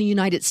live in the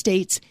United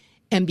States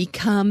and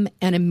become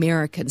an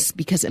American,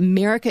 because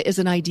America is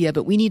an idea,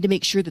 but we need to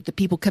make sure that the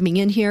people coming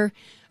in here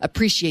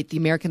appreciate the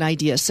American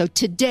idea. So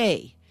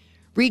today,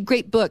 read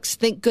great books,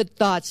 think good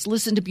thoughts,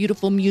 listen to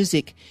beautiful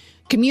music,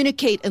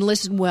 communicate and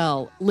listen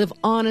well, live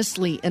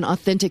honestly and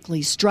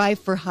authentically, strive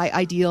for high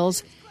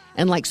ideals,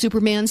 and like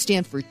Superman,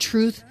 stand for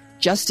truth,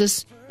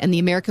 justice, and the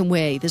American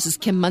way. This is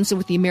Kim Munson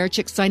with the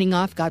AmeriChicks signing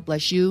off. God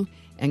bless you,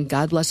 and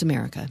God bless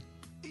America.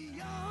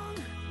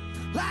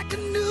 Like a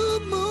new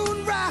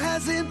moon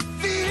rising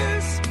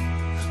fierce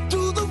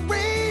through the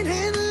rain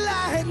and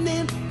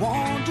lightning,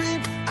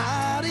 wandering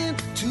out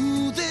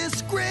into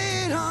this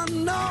great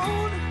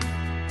unknown.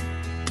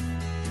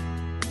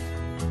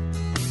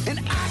 And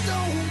I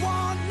don't